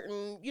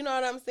certain, you know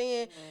what I'm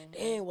saying?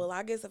 Dang, well,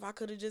 I guess if I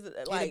could have just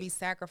It'll like be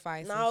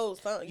sacrifices. no,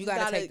 you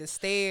gotta take the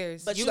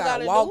stairs. but you you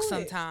gotta gotta walk do it.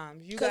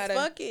 sometimes. You Cause gotta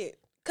fuck it.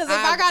 Cause if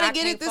I gotta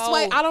get it can't this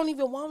way, fold. I don't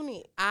even want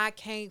it. I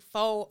can't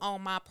fold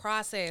on my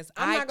process.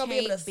 I'm I not gonna be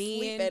able to can't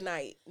sleep bend. at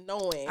night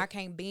knowing I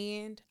can't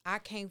bend. I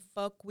can't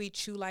fuck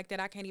with you like that.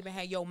 I can't even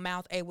have your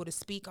mouth able to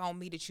speak on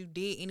me that you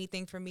did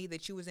anything for me,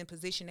 that you was in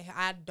position to.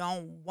 I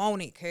don't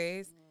want it,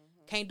 cuz.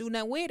 Can't do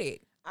nothing with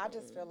it. I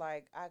just feel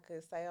like I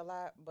could say a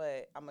lot,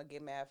 but I'm gonna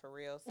get mad for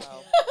real. So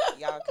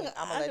y'all can.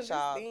 I'm gonna let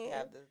y'all understand.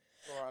 have the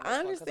floor on this I one, 'cause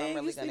understand I'm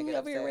really you gonna see me get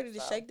over here upset, ready to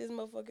so. shake this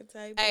motherfucking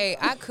table. Hey,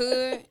 I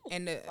could,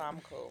 and So I'm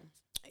cool.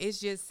 it's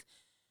just,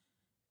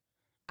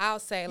 I'll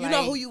say you like,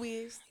 know who you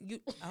is. You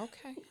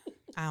okay?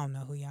 I don't know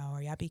who y'all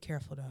are. Y'all be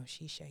careful though.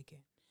 She's shaking.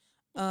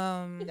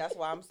 That's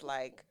why I'm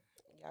like,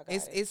 y'all got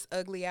it. It's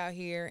ugly out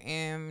here,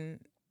 and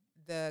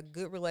the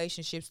good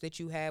relationships that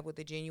you have with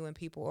the genuine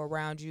people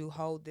around you,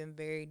 hold them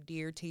very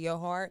dear to your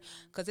heart,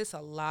 because it's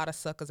a lot of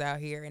suckers out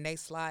here, and they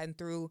sliding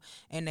through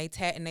and they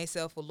tatting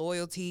themselves for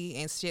loyalty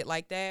and shit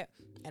like that,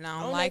 and I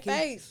don't On like their it.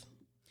 face.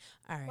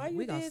 All right, Why you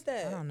we gonna. did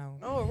that? I don't know.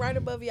 Oh, right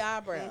above your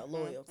eyebrow,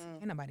 loyalty.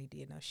 Ain't nobody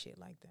did no shit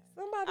like that.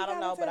 Somebody I don't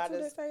got know, a but I tattoo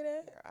just that say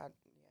that.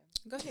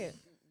 Go ahead.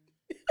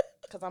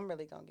 Because I'm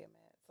really gonna get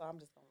mad. So I'm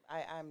just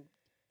gonna.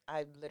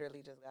 I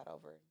literally just got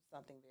over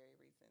something very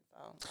recent.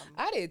 So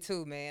I did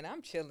too, man.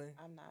 I'm chilling.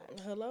 I'm not.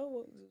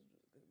 Hello,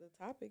 the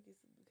topic is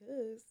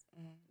because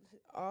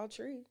all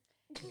tree.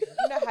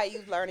 You know how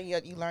you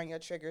learn your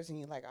triggers and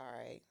you're like, all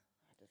right,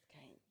 I just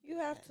can't. You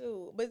have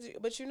to,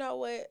 but you know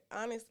what?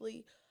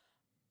 Honestly,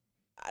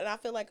 and I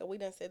feel like we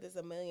done said this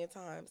a million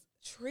times.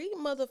 Treat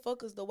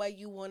motherfuckers the way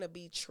you want to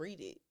be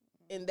treated,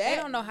 and that They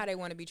don't know how they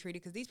want to be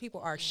treated because these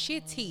people are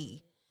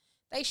shitty.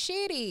 They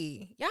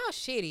shitty. Y'all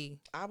shitty.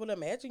 I would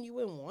imagine you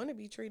wouldn't want to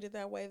be treated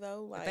that way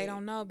though. Like But they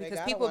don't know they because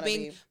gotta people wanna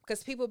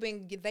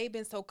been be- they've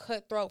been so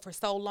cutthroat for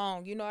so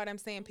long. You know what I'm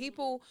saying?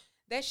 People,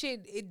 that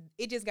shit,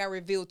 it just got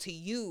revealed to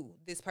you,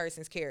 this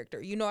person's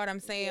character. You know what I'm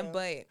saying?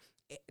 Yeah.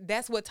 But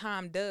that's what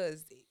time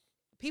does.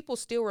 People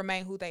still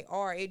remain who they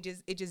are. It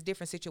just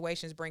different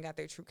situations bring out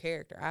their true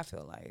character. I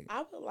feel like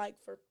I would like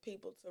for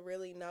people to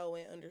really know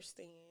and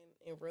understand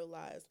and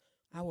realize.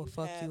 I will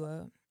fuck have- you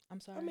up.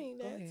 I'm sorry. I mean,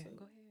 go that ahead. too.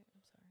 Go ahead.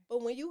 I'm sorry.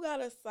 But when you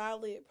got a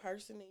solid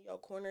person in your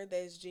corner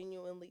that's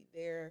genuinely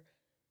there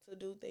to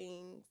do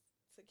things,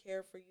 to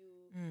care for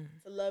you,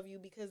 to love you,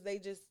 because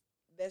that's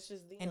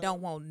just them. And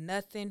don't want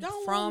nothing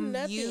Don't from want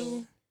nothing.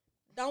 you.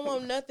 Don't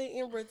want nothing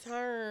in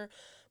return,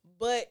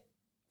 but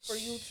for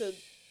you to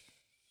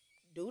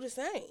do the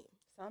same.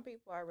 Some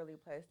people are really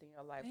placed in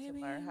your life Baby. to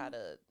learn how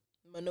to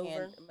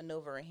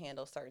maneuver and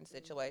handle certain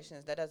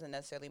situations. That doesn't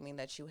necessarily mean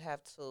that you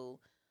have to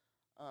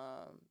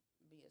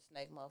be a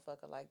snake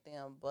motherfucker like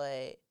them,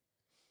 but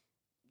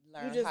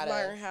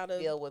learn how to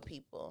deal with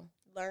people.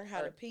 Learn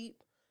how to peep.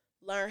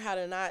 Learn how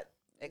to not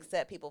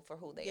Accept people for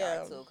who they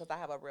are too, because I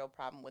have a real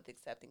problem with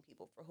accepting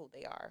people for who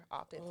they are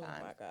oftentimes.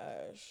 Oh my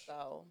gosh.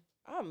 So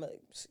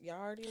Y'all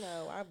already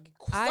know. I'm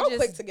I so just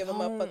quick to give a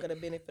don't- motherfucker the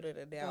benefit of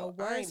the doubt.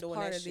 The I ain't worst doing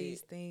part that of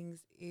these shit.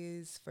 things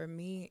is, for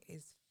me,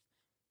 is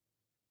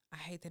I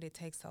hate that it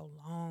takes so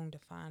long to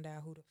find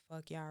out who the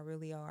fuck y'all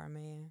really are,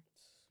 man.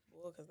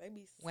 Well, because they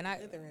be When I-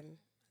 slithering.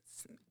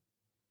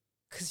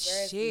 Cause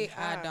Stress be shit,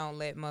 I high. don't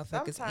let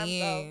motherfuckers sometimes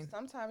in.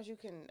 sometimes you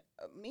can.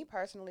 Me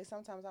personally,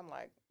 sometimes I'm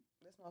like,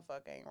 this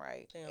motherfucker ain't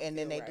right, They don't and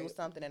then feel they do right.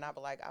 something, and I be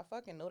like, I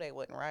fucking knew they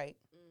wasn't right.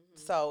 Mhm.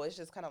 So it's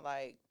just kind of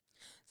like,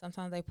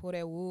 Sometimes they pull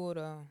that wood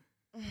on.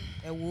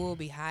 That wood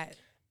be hot.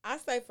 I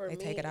say for They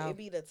me, take it out. it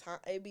be the time.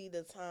 It be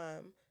the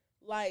time.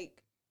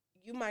 Like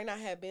you might not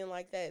have been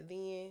like that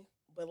then,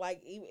 but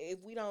like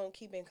if we don't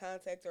keep in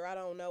contact or I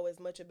don't know as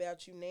much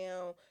about you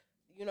now,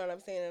 you know what I'm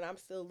saying, and I'm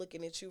still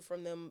looking at you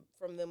from them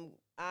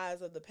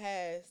eyes of the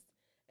past,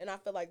 and I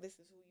feel like this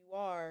is who you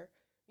are.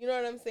 You know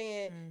what I'm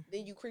saying?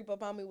 Then you creep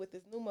up on me with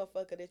this new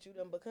motherfucker that you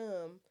done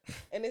become,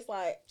 and it's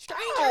like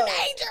Stranger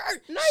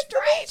danger. nice to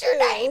meet Stranger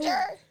you.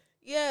 danger.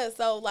 Yeah,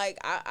 so like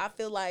I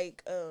feel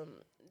like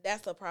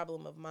that's a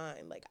problem of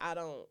mine. Like I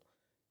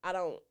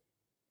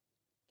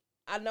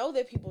know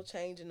that people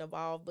change and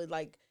evolve, but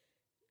like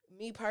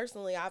me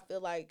personally, I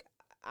feel like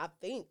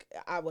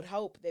I would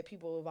hope that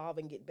people evolve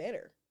and get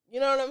better. You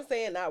know what I'm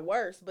saying? Not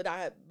worse, but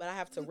I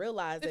have to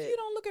realize If that you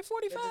don't look at that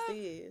 45, just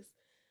is.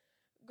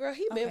 Girl,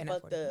 he been Okay,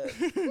 not fucked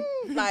 40. up.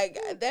 Like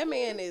that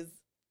man is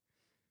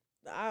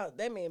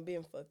that man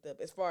been fucked up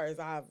as far as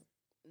I've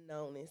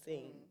known and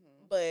seen.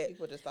 But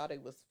people just thought he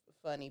was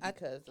funny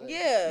because of,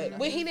 Yeah,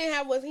 when he didn't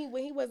have when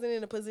he wasn't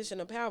in a position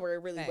of power,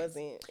 it really Facts.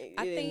 wasn't. It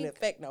I didn't think-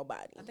 affect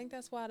nobody. I think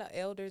that's why the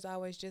elders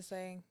always just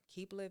say,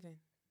 keep living.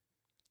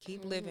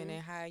 Keep living.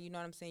 And how, you know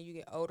what I'm saying, you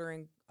get older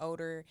and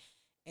older.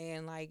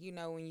 And, like, you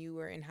know, when you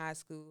were in high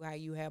school, how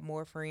you have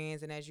more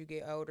friends. And as you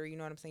get older, you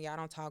know what I'm saying, y'all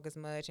don't talk as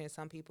much. And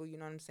some people, you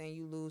know what I'm saying,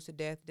 you lose to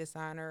death,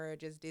 dishonor, or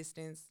just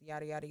distance,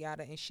 yada, yada,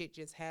 yada. And shit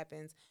just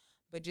happens.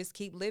 But just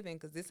keep living,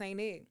 because this ain't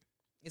it.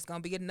 It's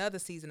going to be another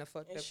season of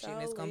fucked It up shit.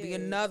 And it's sure going to be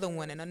is. another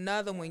one and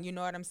another one. You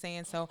know what I'm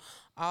saying? So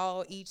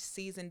all each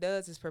season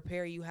does is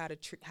prepare you how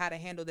to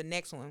handle the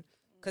next one.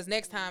 Because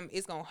next time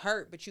it's going to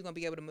hurt, but you're going to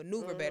be able to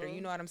maneuver better.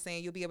 You know what I'm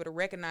saying? You'll be able to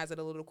recognize it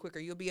a little quicker.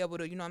 You'll be able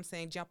to, you know what I'm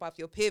saying, jump off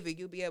your pivot.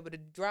 You'll be able to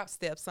drop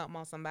step something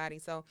on somebody.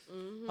 So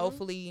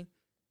hopefully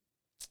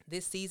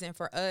this season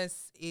for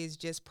us is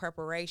just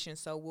preparation.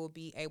 So we'll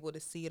be able to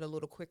see it a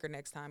little quicker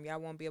next time.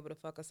 Y'all won't be able to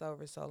fuck us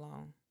over so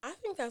long. I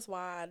think that's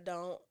why I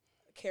don't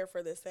care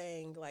for the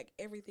saying, like,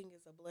 everything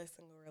is a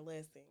blessing or a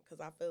lesson. Because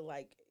I feel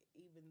like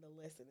even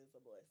the lesson is a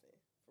blessing,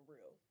 for real.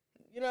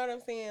 You know what I'm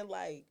saying?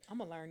 Like, I'm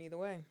going to learn either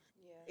way.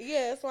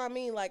 yeah, that's what I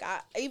mean. Like,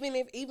 even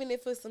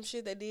if it's some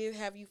shit that did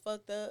have you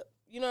fucked up,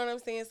 you know what I'm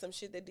saying? Some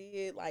shit that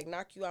did, like,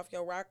 knock you off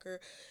your rocker,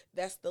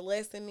 that's the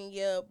lesson. And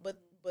yeah, but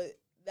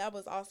that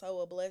was also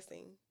a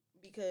blessing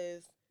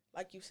because,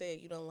 like you said,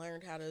 you done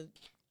learned how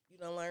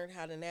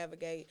to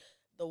navigate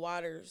the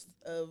waters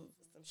of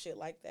some shit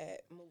like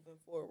that moving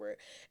forward.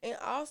 And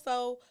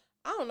also,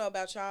 I don't know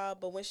about y'all,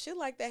 but when shit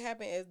like that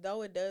happen, as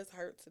though it does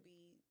hurt to be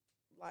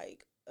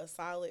like a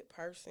solid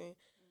person,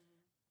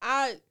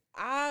 I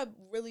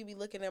really be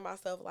looking at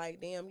myself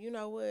like, damn, you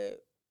know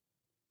what?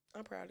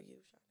 I'm proud of you,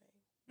 Sade.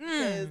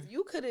 Because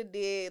you could have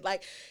did,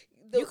 like...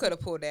 You could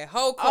have pulled that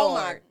whole card. Oh,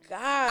 my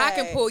God. I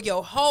can pull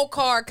your whole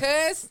card,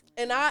 cuz.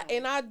 And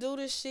I do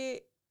this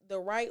shit the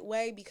right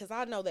way because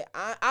I know that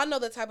I know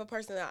the type of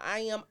person that I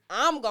am.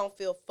 I'm going to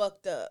feel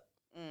fucked up.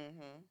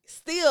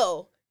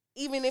 Still.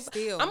 Even if...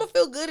 I'm going to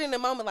feel good in the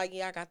moment like,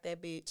 yeah, I got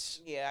that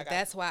bitch. Yeah,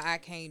 that's why I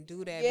can't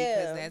do that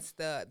because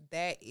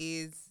that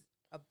is...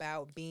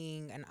 about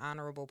being an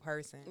honorable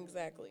person.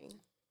 Exactly.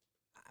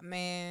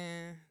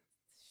 Man,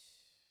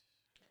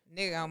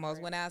 nigga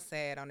almost went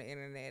outside on the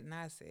internet and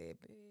I said,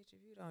 bitch,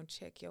 if you don't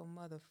check your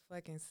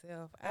motherfucking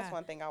self. That's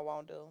one thing I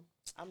won't do.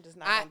 I'm just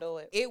not going to do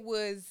it. It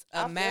was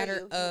a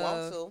matter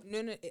of,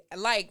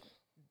 like,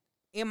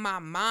 in my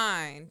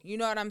mind, you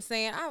know what I'm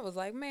saying? I was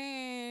like,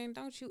 man,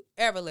 don't you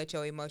ever let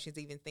your emotions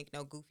even think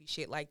no goofy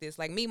shit like this.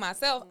 Like, me,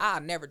 myself,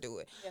 I'll never do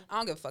it. Yeah. I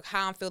don't give a fuck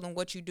how I'm feeling,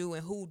 what you do,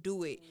 and who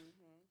do it.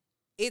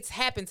 It's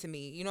happened to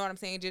me. You know what I'm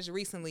saying? Just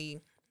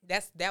recently,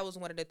 that was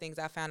one of the things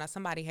I found out.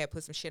 Somebody had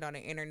put some shit on the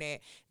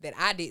internet that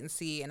I didn't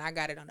see, and I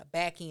got it on the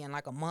back end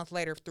like a month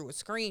later through a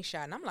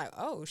screenshot. And I'm like,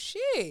 oh,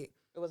 shit.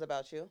 It was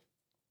about you?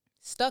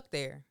 Stuck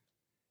there.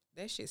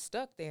 That shit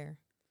stuck there.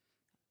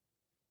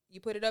 You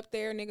put it up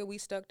there, nigga, we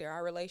stuck there.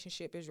 Our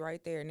relationship is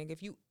right there. Nigga,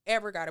 if you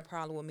ever got a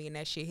problem with me and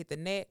that shit hit the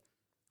net,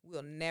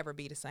 we'll never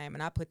be the same.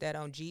 And I put that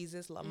on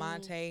Jesus,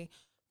 Lamonte,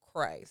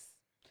 Christ.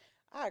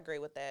 I agree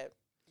with that.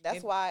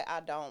 That's why I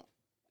don't.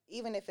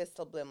 Even if it's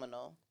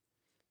subliminal.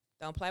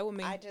 Don't play with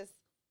me. I just,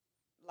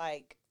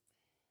 like...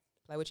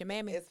 Play with your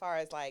mammy. As far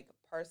as, like,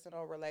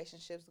 personal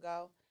relationships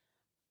go,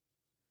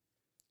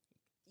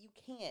 you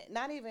can't.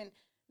 Not even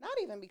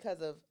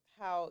because of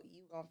how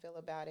you gonna feel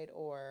about it,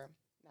 or...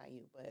 Not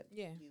you, but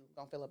you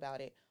gonna feel about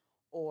it,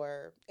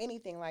 or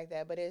anything like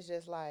that. But it's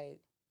just like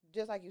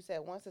you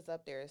said, once it's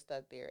up there, it's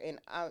stuck there. And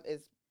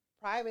as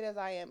private as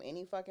I am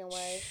any fucking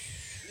way,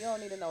 you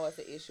don't need to know it's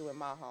an issue in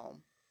my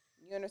home.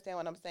 You understand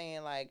what I'm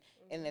saying? Like,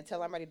 and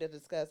until I'm ready to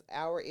discuss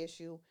our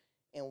issue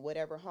in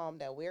whatever home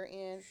that we're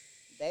in,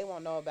 they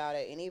won't know about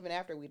it. And even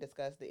after we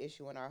discuss the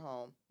issue in our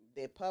home,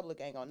 the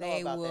public ain't gonna know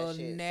about that shit.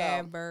 They will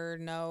never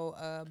know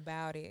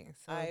about it.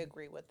 So I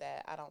agree with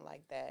that. I don't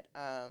like that.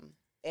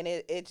 And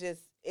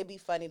it'd be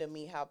funny to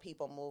me how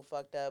people move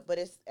fucked up, but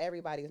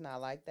everybody's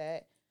not like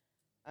that.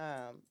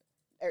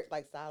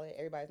 Like solid,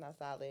 everybody's not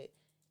solid.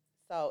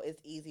 So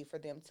it's easy for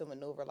them to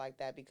maneuver like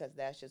that because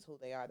that's just who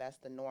they are. That's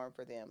the norm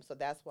for them. So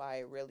that's why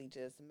it really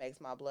just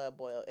makes my blood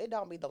boil. It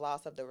don't be the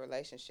loss of the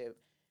relationship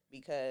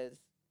because,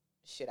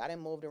 shit, I done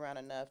moved around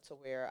enough to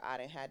where I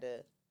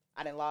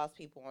done lost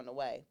people on the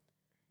way.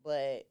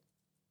 But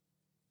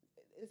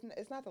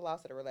it's not the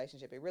loss of the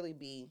relationship. It really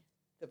be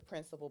the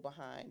principle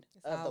behind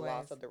the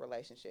loss of the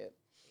relationship.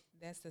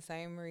 That's the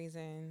same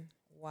reason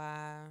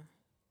why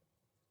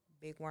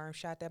Big Worm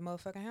shot that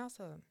motherfucking house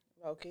up.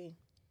 Low-key.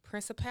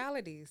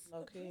 Principalities.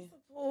 Low-key.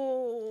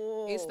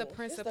 It's the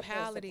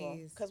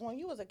principalities. Because when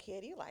you was a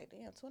kid, you like,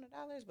 damn,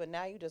 $200. But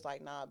now you just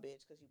like, nah,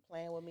 bitch, because you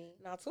playing with me.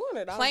 Now,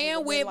 $200.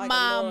 Playing with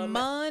my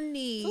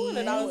money.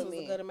 $200 was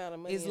a good amount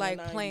of money. It's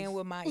like playing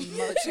with my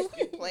emotions.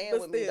 You playing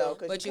with me, though,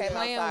 because you came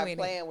outside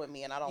playing with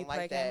me, and I don't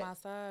like that. You came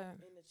outside.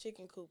 In the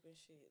chicken coop and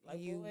shit. Like,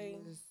 you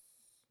was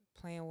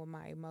playing with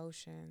my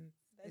emotions.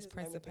 It's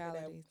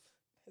principalities.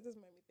 That just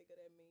made me think of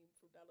that meme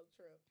from Donald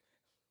Trump.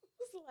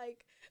 It's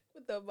like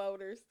with the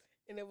voters.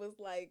 and it was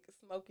like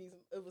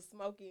it was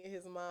Smokey and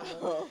his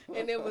mama,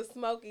 and it was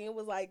Smokey. It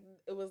was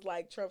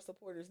like Trump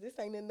supporters. This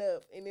ain't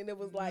enough, and then it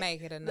was like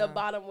Make it the enough.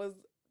 bottom was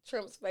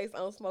Trump's face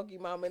on Smokey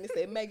mama, and it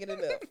said make it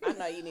enough. I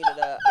know you needed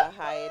a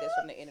hiatus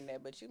from the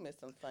internet, but you missed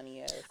some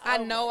funny ass. I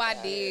Oh know my I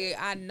God. did.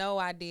 I know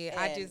I did.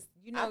 I And just,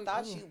 you know, I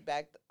thought ooh. you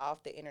backed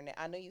off the internet.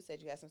 I know you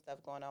said you had some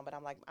stuff going on, but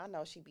I'm like, I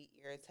know she'd be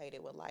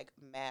irritated with like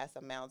mass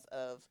amounts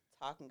of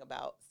talking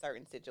about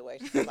certain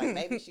situations. So, like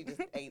maybe she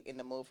just ain't in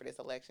the mood for this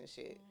election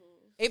shit.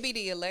 It be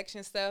the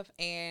election stuff,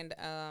 and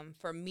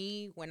for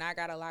me, when I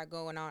got a lot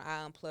going on,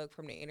 I unplug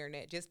from the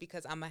internet just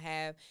because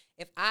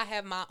if I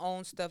have my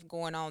own stuff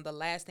going on, the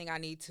last thing I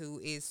need to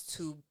is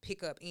to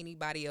pick up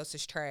anybody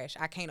else's trash.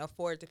 I can't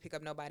afford to pick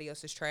up nobody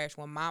else's trash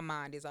when my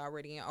mind is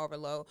already in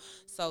overload.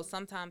 So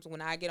sometimes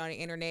when I get on the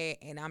internet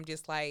and I'm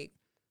just like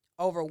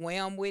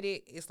overwhelmed with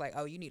it, it's like,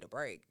 oh, you need a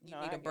break. You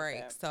No, need I a get break.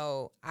 that.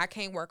 So I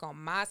can't work on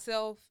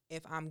myself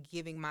if I'm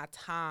giving my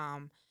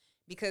time,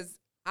 because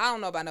I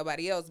don't know about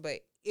nobody else, but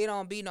it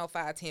don't be no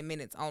 5-10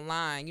 minutes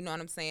online. You know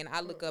what I'm saying?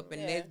 I look up and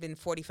Yeah. there's been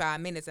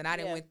 45 minutes and I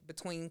didn't Yeah. went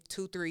between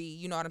 2-3,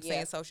 you know what I'm Yeah.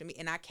 saying, social media.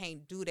 And I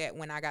can't do that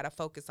when I got to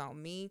focus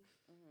on me.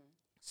 Mm-hmm.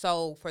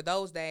 So for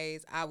those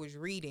days I was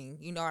reading,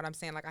 you know what I'm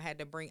saying? Like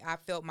I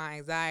felt my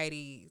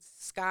anxiety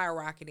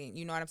skyrocketing.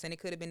 You know what I'm saying? It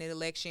could have been an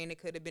election. It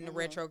could have been the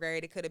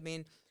retrograde. It could have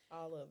been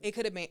All of it. it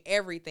could have been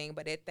everything,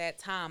 but at that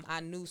time, I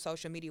knew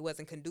social media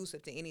wasn't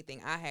conducive to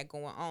anything I had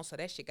going on. So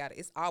that shit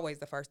it's always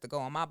the first to go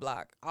on my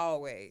block.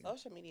 Always.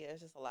 Social media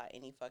is just a lot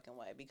any fucking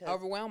way because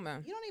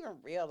Overwhelming. you don't even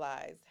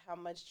realize how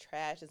much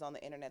trash is on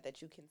the internet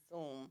that you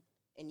consume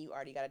and you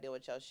already got to deal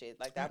with your shit.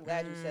 Like, I'm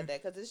glad you said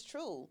that because it's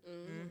true.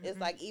 Mhm. It's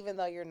like, even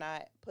though you're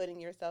not putting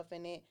yourself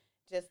in it,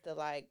 just to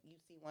like, you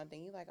see one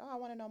thing, you like, oh, I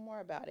want to know more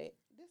about it.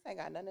 This ain't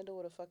got nothing to do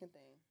with a fucking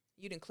thing.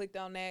 You done clicked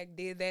on that,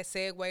 did that,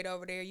 segued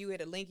over there. You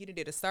had a link. You done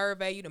did a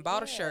survey. You done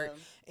bought a shirt,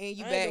 and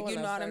you I ain't back. doing You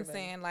no know what I'm survey.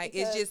 saying? Like,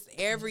 Because it's just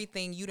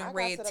everything. You I done got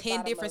read to the 10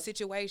 bottom different of-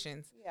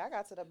 situations. Yeah, I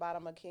got to the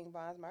bottom of King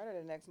Von's murder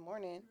the next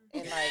morning,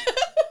 and like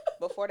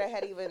before they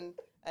had even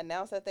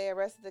announced that they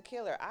arrested the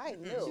killer, I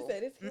knew. She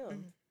said it's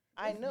him.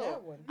 I it's knew.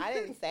 that one. I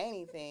didn't say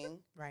anything.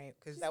 Right.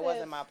 Because That said,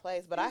 wasn't my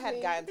place, but I had "Excuse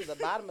me." gotten to the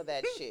bottom of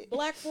that shit.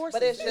 Black forces.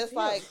 But it's just him.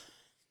 like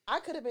I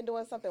could have been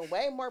doing something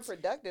way more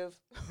productive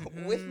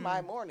with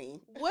my morning.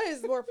 What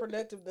is more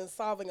productive than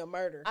solving a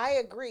murder? I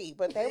agree,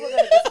 but they were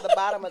gonna get to the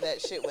bottom of that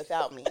shit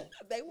without me.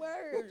 They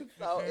were.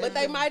 So But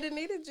they might have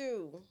needed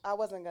you. I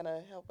wasn't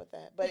gonna help with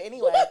that. But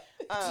anyway,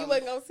 You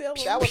wasn't gonna tell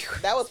them. that was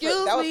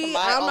Excuse that was me. for my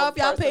I don't know own if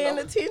y'all paying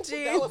personal-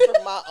 attention. That was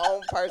for my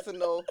own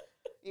personal.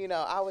 You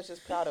know, I was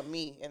just proud of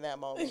me in that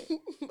moment,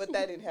 but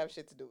that didn't have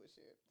shit to do with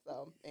shit.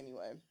 So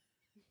anyway,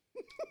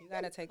 you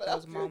got to take But I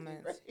those feel you,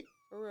 moments. right?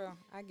 For real.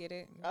 I get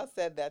it. I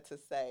said that to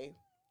say,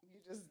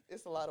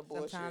 it's a lot of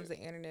bullshit. Sometimes the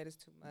internet is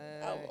too much.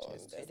 Oh,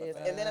 It's that's It is,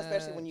 and then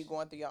especially when you're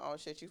going through your own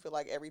shit, you feel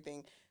like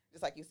everything,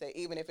 just like you said,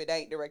 even if it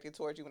ain't directed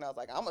towards you. And I was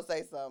like, I'm gonna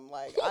say something.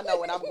 Like, I know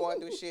when I'm going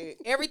through shit,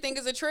 everything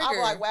is a trigger. I'm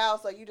like, wow,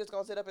 so you just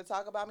gonna sit up and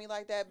talk about me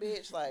like that,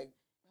 bitch? Like,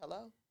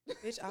 hello?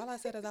 Bitch, all I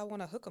said is I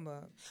want to hook them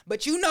up.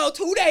 But you know,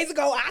 2 days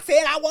ago, I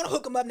said I want to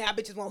hook them up. Now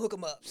bitches won't hook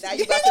them up. Now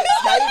you about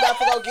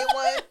to go get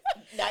one.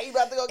 Now you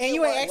about to go get And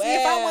you one. ain't asked me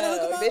if I want to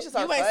hook them up. Bitches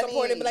are You ain't funny.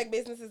 supporting black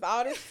businesses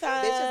all this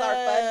time. Bitches are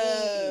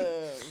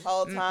funny.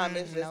 Whole time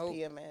it's just Nope.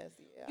 PMS.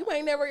 Yeah. You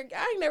ain't never.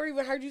 I ain't never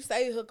even heard you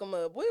say hook them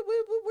up. Where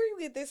you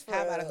get this from?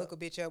 How about I hook a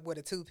bitch up with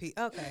a 2P?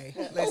 Okay,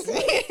 listen.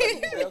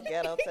 Real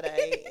ghetto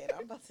today, and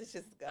I'm about to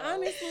just go.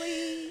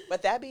 Honestly,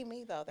 But that be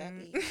me though. That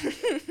be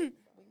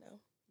we know.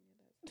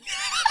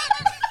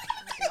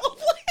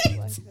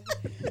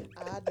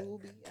 I do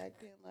be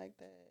acting like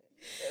that.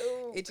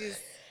 It just,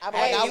 I'm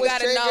hey, I you was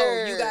gotta know.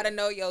 You triggered. gotta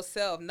know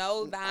yourself.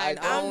 Know thine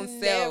own I'm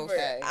self. never.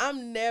 Okay.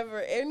 I'm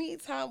never.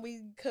 Anytime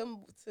we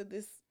come to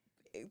this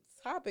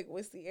topic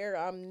with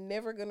Sierra, I'm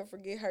never gonna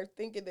forget her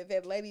thinking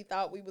that lady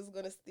thought we was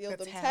gonna steal The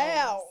them towels.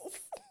 towels.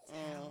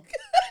 Mm.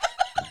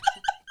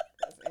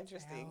 That's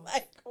interesting.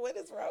 Like, what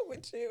is wrong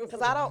with you?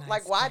 Because I don't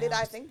like. Why did I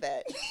towels. think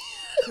that?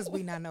 Because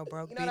we not no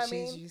broke You know what I bitches,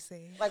 mean? you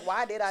see. Like,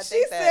 why did I She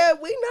think said,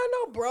 that? "We not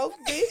no broke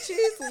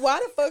bitches. Why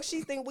the fuck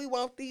she think we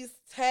want these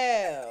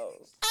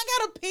towels?" I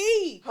gotta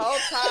pee.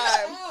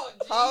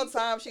 Whole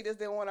time she just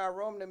didn't want our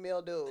room to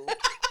mildew.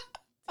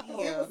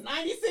 Damn.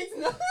 96.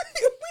 No,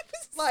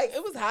 Like,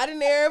 it was hot in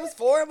there. It was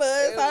 4 of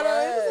us. It I don't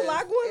know. It was was. a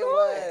lot going It on.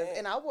 was.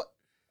 And I don't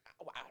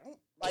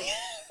like.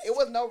 It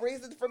was no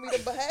reason for me to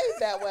behave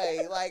that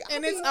way. Like,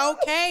 And it's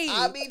okay.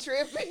 I be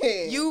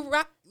tripping.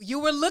 You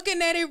were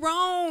looking at it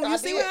wrong. You I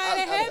see did. how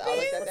it I looked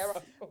at happens? that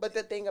wrong. But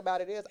the thing about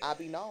it is, I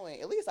be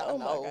knowing. At least I Oh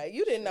know. my god,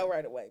 you didn't know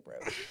right away, bro.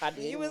 I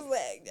did. You was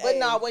like, But hey.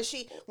 no, when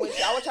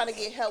I was trying to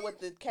get help with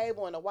the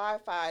cable and the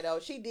Wi-Fi, though,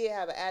 she did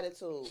have an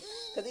attitude.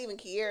 Because even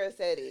Kiera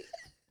said it.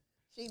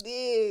 She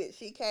did.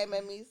 She came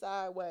at me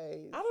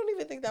sideways. I don't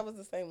even think that was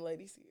the same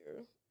lady,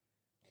 Sierra.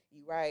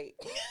 You right.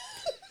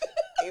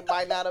 It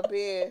might not have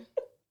been.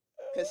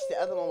 Because the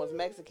other one was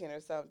Mexican or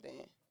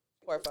something.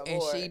 Por favor.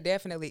 And she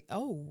definitely, That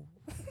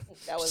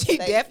was she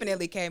Stacey.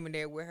 definitely came in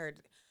there with her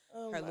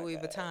Oh her my Louis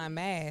God. Vuitton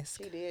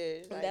mask. She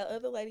did. And Like, that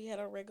other lady had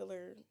a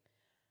regular.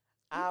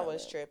 I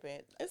was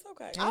tripping. It's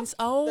okay. It's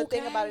okay. The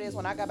thing about it is,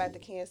 when I got back to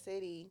Kansas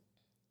City,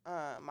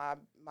 my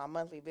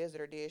monthly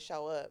visitor did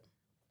show up.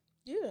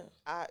 Yeah.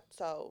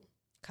 So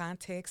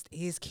Context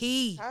is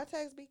key.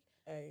 context be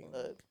Hey.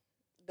 look.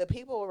 The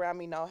people around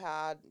me know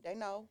how they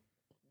know.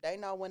 They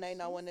know when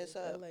it's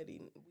That up. lady,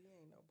 we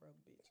ain't no broke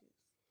bitches.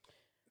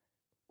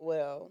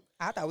 Well,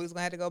 I thought we was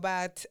gonna have to go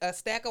buy a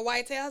stack of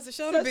white towels to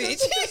show the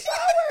bitch.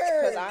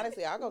 because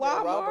honestly, I'll go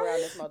get a robe around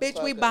this motherfucker.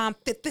 Bitch, we bomb.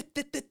 I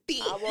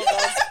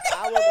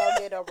will go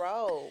get a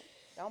robe.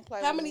 Don't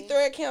play How with many me.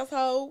 thread counts,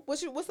 ho?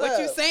 What's up? What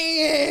you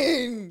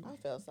saying? I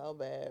felt so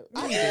bad.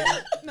 No, you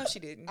didn't. No, she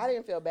didn't. I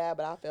didn't feel bad,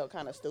 but I felt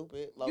kind of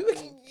stupid. Low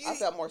key. I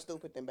felt more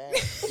stupid than bad.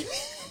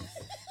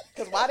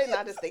 Because why didn't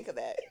I just think of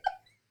that?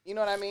 You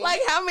know what I mean?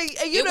 Like how many?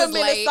 You It done was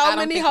been late. to so I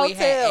don't many think we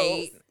had hotels.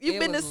 8. You've It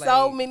been to was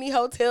so late. many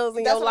hotels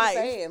in That's your what I'm life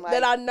saying, like,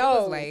 that I It was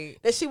know late.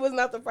 that she was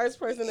not the first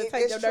person to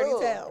take it's your true.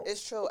 dirty towel.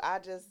 It's true. I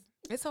just,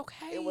 It's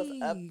okay. it was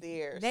up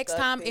there. Next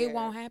stuck time there. it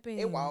won't happen.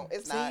 It won't.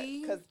 It's not.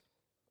 See? Because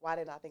why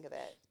didn't I think of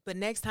that? But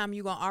next time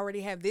you gonna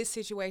already have this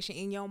situation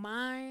in your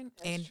mind,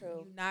 That's and true.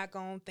 you not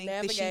gonna think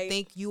that she Navigate.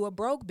 think you a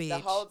broke bitch. The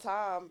whole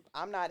time,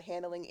 I'm not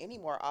handling any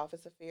more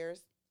office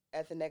affairs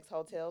at the next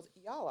hotels.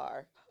 Y'all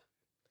are.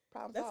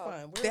 Problem That's solved.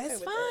 fine. We're That's okay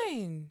with that.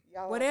 fine.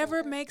 Y'all Whatever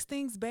okay? makes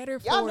things better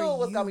for Y'all you. knew it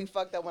was gonna be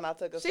fucked up when I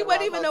took us. She to the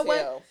wasn't wrong even the one.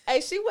 hotel.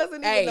 Hey, she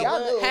wasn't Hey, even the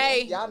y'all one. knew.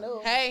 Hey, Y'all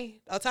knew.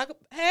 Hey, I'll talk.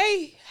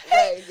 Hey,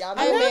 Hey, y'all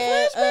knew. Hey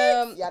man,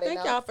 Y'all didn't thank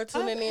know? y'all for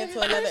tuning in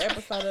to another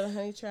episode of the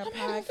Honey Trap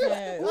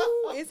Podcast.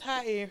 Ooh, it's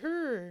hot in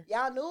her.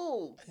 Y'all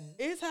knew.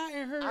 It's hot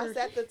in her. I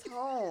set the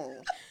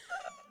tone.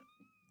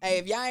 Hey,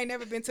 if y'all ain't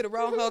never been to the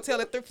wrong hotel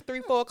at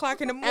 3, 4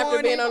 o'clock in the morning,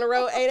 After being on the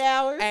road 8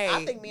 hours, hey,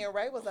 I think me and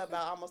Ray was up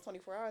about almost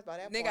 24 hours by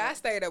that nigga, point. I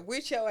stayed up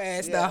with your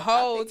ass Yeah, the I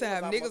whole think it was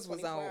time. almost Niggas was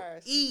 24 on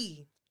hours.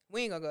 E.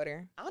 We ain't gonna go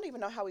there. I don't even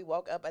know how we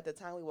woke up at the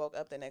time we woke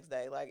up the next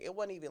day. Like, it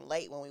wasn't even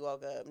late when we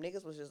woke up.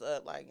 Niggas was just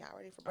up, like, y'all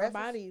ready for our breakfast?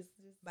 bodies.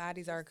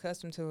 Bodies are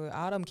accustomed to it.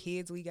 All them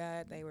kids we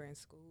got, they were in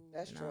school.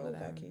 That's and true. all of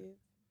Got that. kids.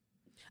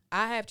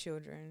 I have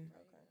children.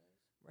 Okay.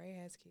 Ray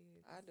has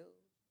kids. I do.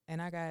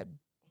 And I got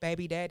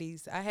baby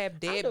daddies. I have I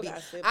do deadbeat.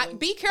 got siblings.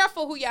 Be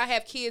careful who y'all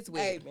have kids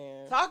with. Hey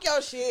man, Talk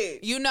your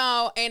shit. You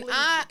know, and Please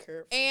be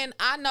careful.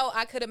 I know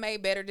I could have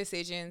made better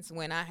decisions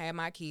when I had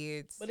my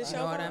kids. But it's you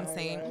your know what I'm fault,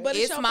 saying? right? But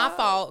it's your my fault.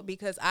 fault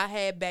because I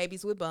had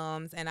babies with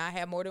bums and I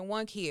had more than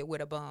one kid with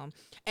a bum.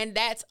 And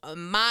that's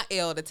my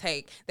L to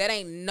take. That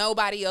ain't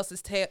nobody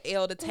else's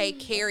L to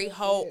take, carry,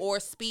 hold, or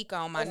speak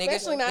on, my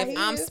Especially nigga. not If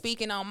I'm his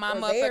speaking on my or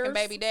motherfucking theirs.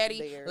 baby daddy,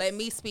 Theirs. let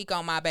me speak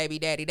on my baby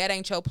daddy. That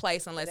ain't your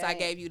place unless It I ain't.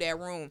 gave you that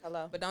room.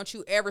 Hello. But don't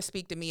you ever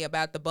speak to me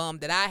about the bum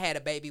that I had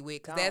a baby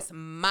with, because Don't. that's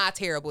my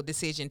terrible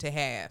decision to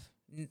have.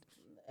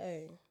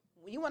 hey,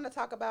 You want to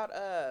talk about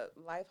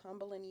life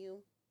humbling you?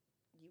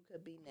 You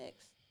could be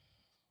next.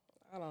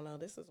 I don't know.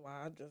 This is why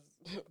I just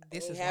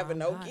This ain't is why having I'm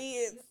no not.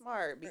 kids. It's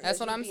smart. Because That's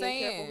what you I'm being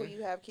Careful saying. who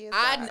you have kids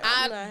I by.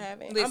 I'm not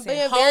having. Listen, I'm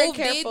being very Hov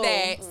did careful.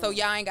 that, so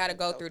y'all ain't got to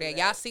go Go through through that.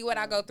 that. Y'all see what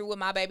I go through with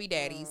my baby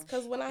daddies.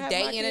 Because when I have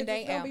Day my in kids, and day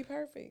it's gonna out. be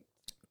perfect.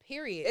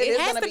 Period. It is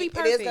has gonna to be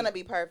perfect. It is gonna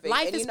be perfect.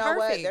 Life and you is know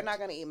what? perfect. They're not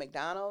gonna eat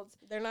McDonald's,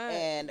 They're not.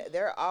 and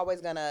they're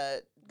always gonna.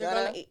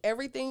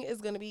 Everything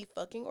is gonna be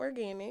fucking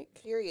organic,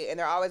 Period. And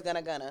they're always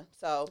gonna.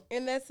 So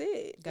and that's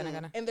it.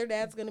 Gonna. And their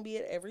dad's gonna be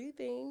at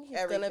everything. He's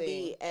gonna be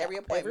Everything. at Every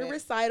appointment.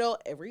 recital,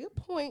 every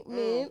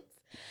appointment.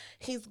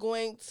 He's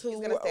going to he's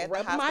gonna stay at the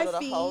rub my hospital the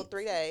feet. whole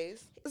 3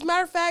 days. As a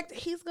matter of fact,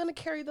 he's gonna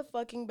carry the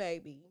fucking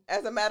baby.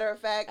 As a matter of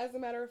fact, As a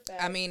matter of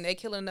fact, I mean, they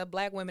killing the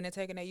black women and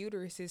taking their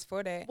uteruses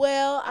for that.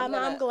 well, I'm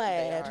I'm they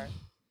glad. are.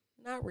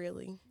 Not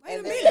really. Wait a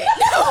And then- minute.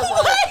 I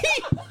was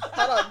like,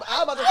 hold on.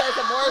 I was about to say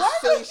some more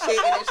silly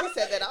shit, and then she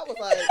said that. I was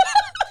like,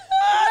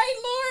 Right,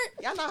 Lord.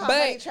 y'all know how But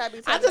many trap be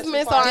I telling just us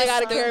meant we so I fall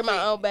gotta asleep. carry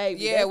my own baby.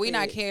 Yeah, That's we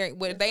not it. carrying.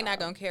 Well, they not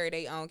gonna carry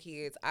their own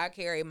kids. I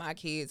carry my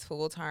kids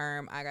full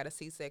term. I got a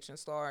C-section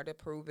scar to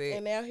prove it.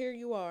 And now here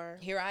you are.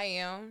 Here I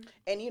am.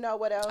 And you know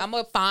what else? I'm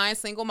a fine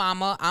single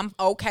mama. I'm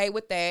okay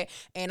with that,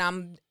 and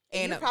I'm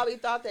And you probably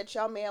thought that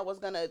your man was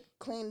gonna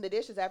clean the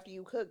dishes after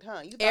you cooked,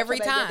 huh? You thought every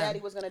your baby time. daddy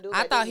was gonna do that.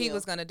 I thought didn't he you?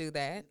 was gonna do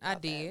that. I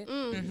did.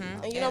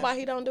 And you Yeah. know why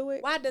he don't do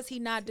it? Why does he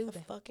not do A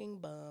that? fucking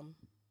bum.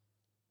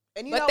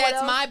 And you But know what that's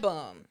else? my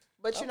bum.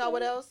 But you know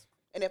what Okay. else?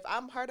 And if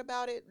I'm hurt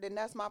about it, then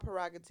that's my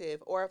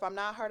prerogative. Or if I'm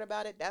not hurt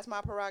about it, that's my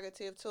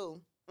prerogative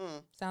too.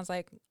 Sounds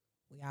like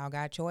we all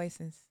got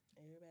choices.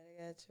 Everybody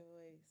got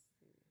choice.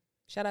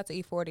 Shout out to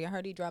E40. I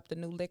heard he dropped a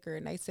new liquor,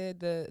 and they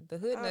said the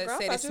hood Oh, nut girl, I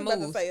said thought it's you was about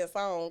to smooth. say a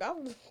song. I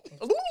was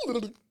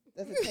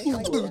Does it taste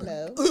like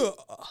yellow?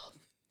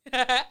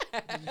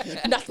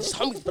 not the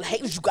homies, but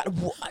haters you gotta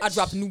watch. I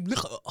dropped a new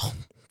liquor.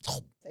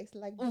 Tastes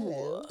like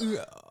yellow.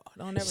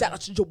 Don't ever. Shout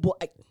out to your boy.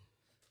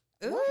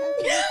 Ooh.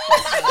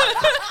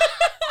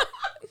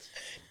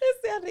 That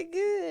sounded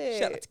good.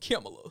 Shout out to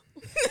Kimala.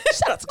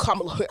 Shout out to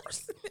Kamala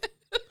Harris.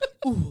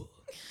 Ooh.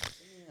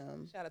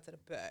 Shout out to the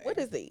bag. What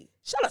is he?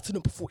 Shout out to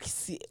number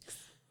 46.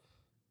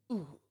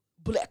 Ooh.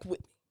 Black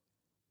Whitney.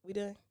 We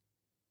done?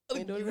 We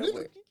ain't doing it real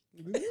quick.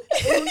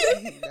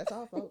 That's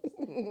all, folks.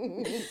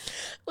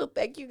 Well,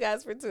 thank you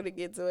guys for tuning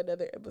in to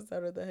another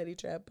episode of the Honey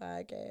Trap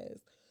Podcast.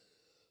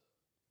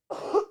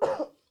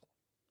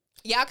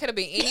 Y'all could have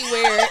been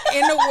anywhere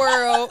in the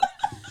world.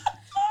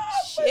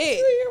 But you Shit.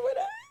 here with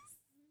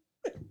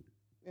us.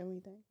 And we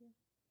thank you.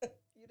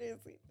 You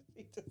didn't see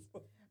she just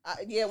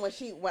Yeah, when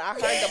I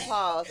heard the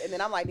pause, and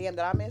then I'm like, damn,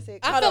 did I miss it?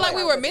 I Hold feel on, like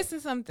we wait, were wait. missing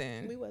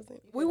something. We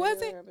wasn't. We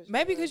wasn't? but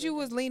Maybe she because you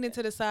wasn't. was leaning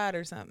to the side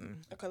or something.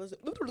 Okay, listen.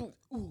 Ooh.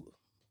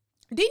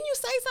 Didn't you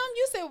say something?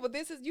 You said,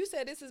 well, you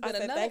said this has I been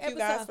said another thank episode. you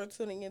guys for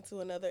tuning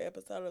into another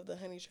episode of the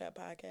Honey Trap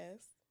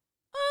Podcast.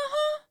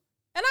 Uh-huh.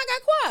 And I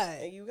got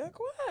quiet. And you got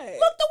quiet.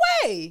 Looked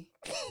away.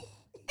 And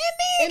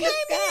then in the came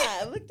in. sky.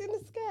 I looked in the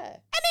sky.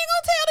 And then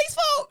gonna tell these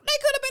folk they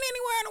could have been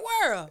anywhere in the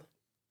world.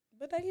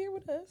 But they here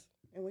with us.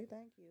 And we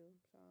thank you.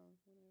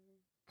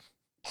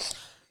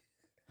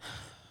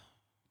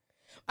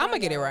 I'm gonna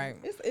get it right.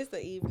 It's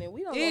the evening.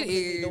 We don't It normally be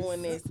is.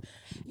 doing this.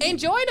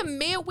 Enjoy the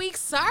midweek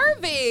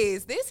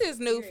service. This is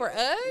new for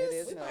us. It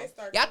is We no. might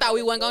start Y'all thought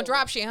we cooking wasn't gonna this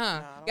drop shit, huh? Nah,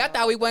 I don't Y'all know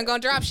thought we about wasn't that.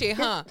 gonna drop shit,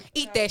 huh?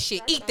 Eat that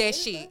shit. Eat that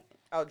Wednesday? shit.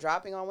 Oh,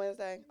 dropping on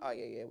Wednesday? Oh,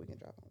 yeah, we can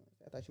drop on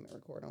Wednesday. I thought you meant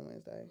record on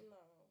Wednesday.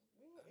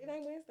 No, it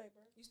ain't Wednesday,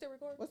 bro. You still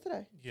recording? What's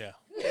today? Yeah.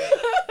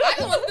 I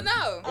just wanted to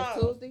know. Oh.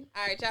 It's Tuesday?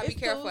 All right, y'all be It's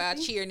careful out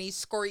Tuesday. cheering these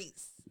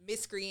screets,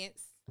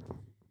 miscreants.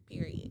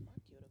 Period. My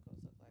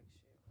cuticles look like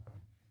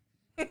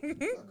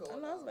shit. I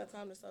know it's about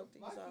time to soak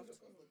these off.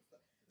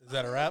 Is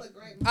that a wrap?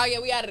 Oh yeah,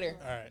 we out of there.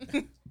 All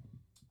right.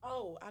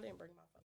 Oh, I didn't bring my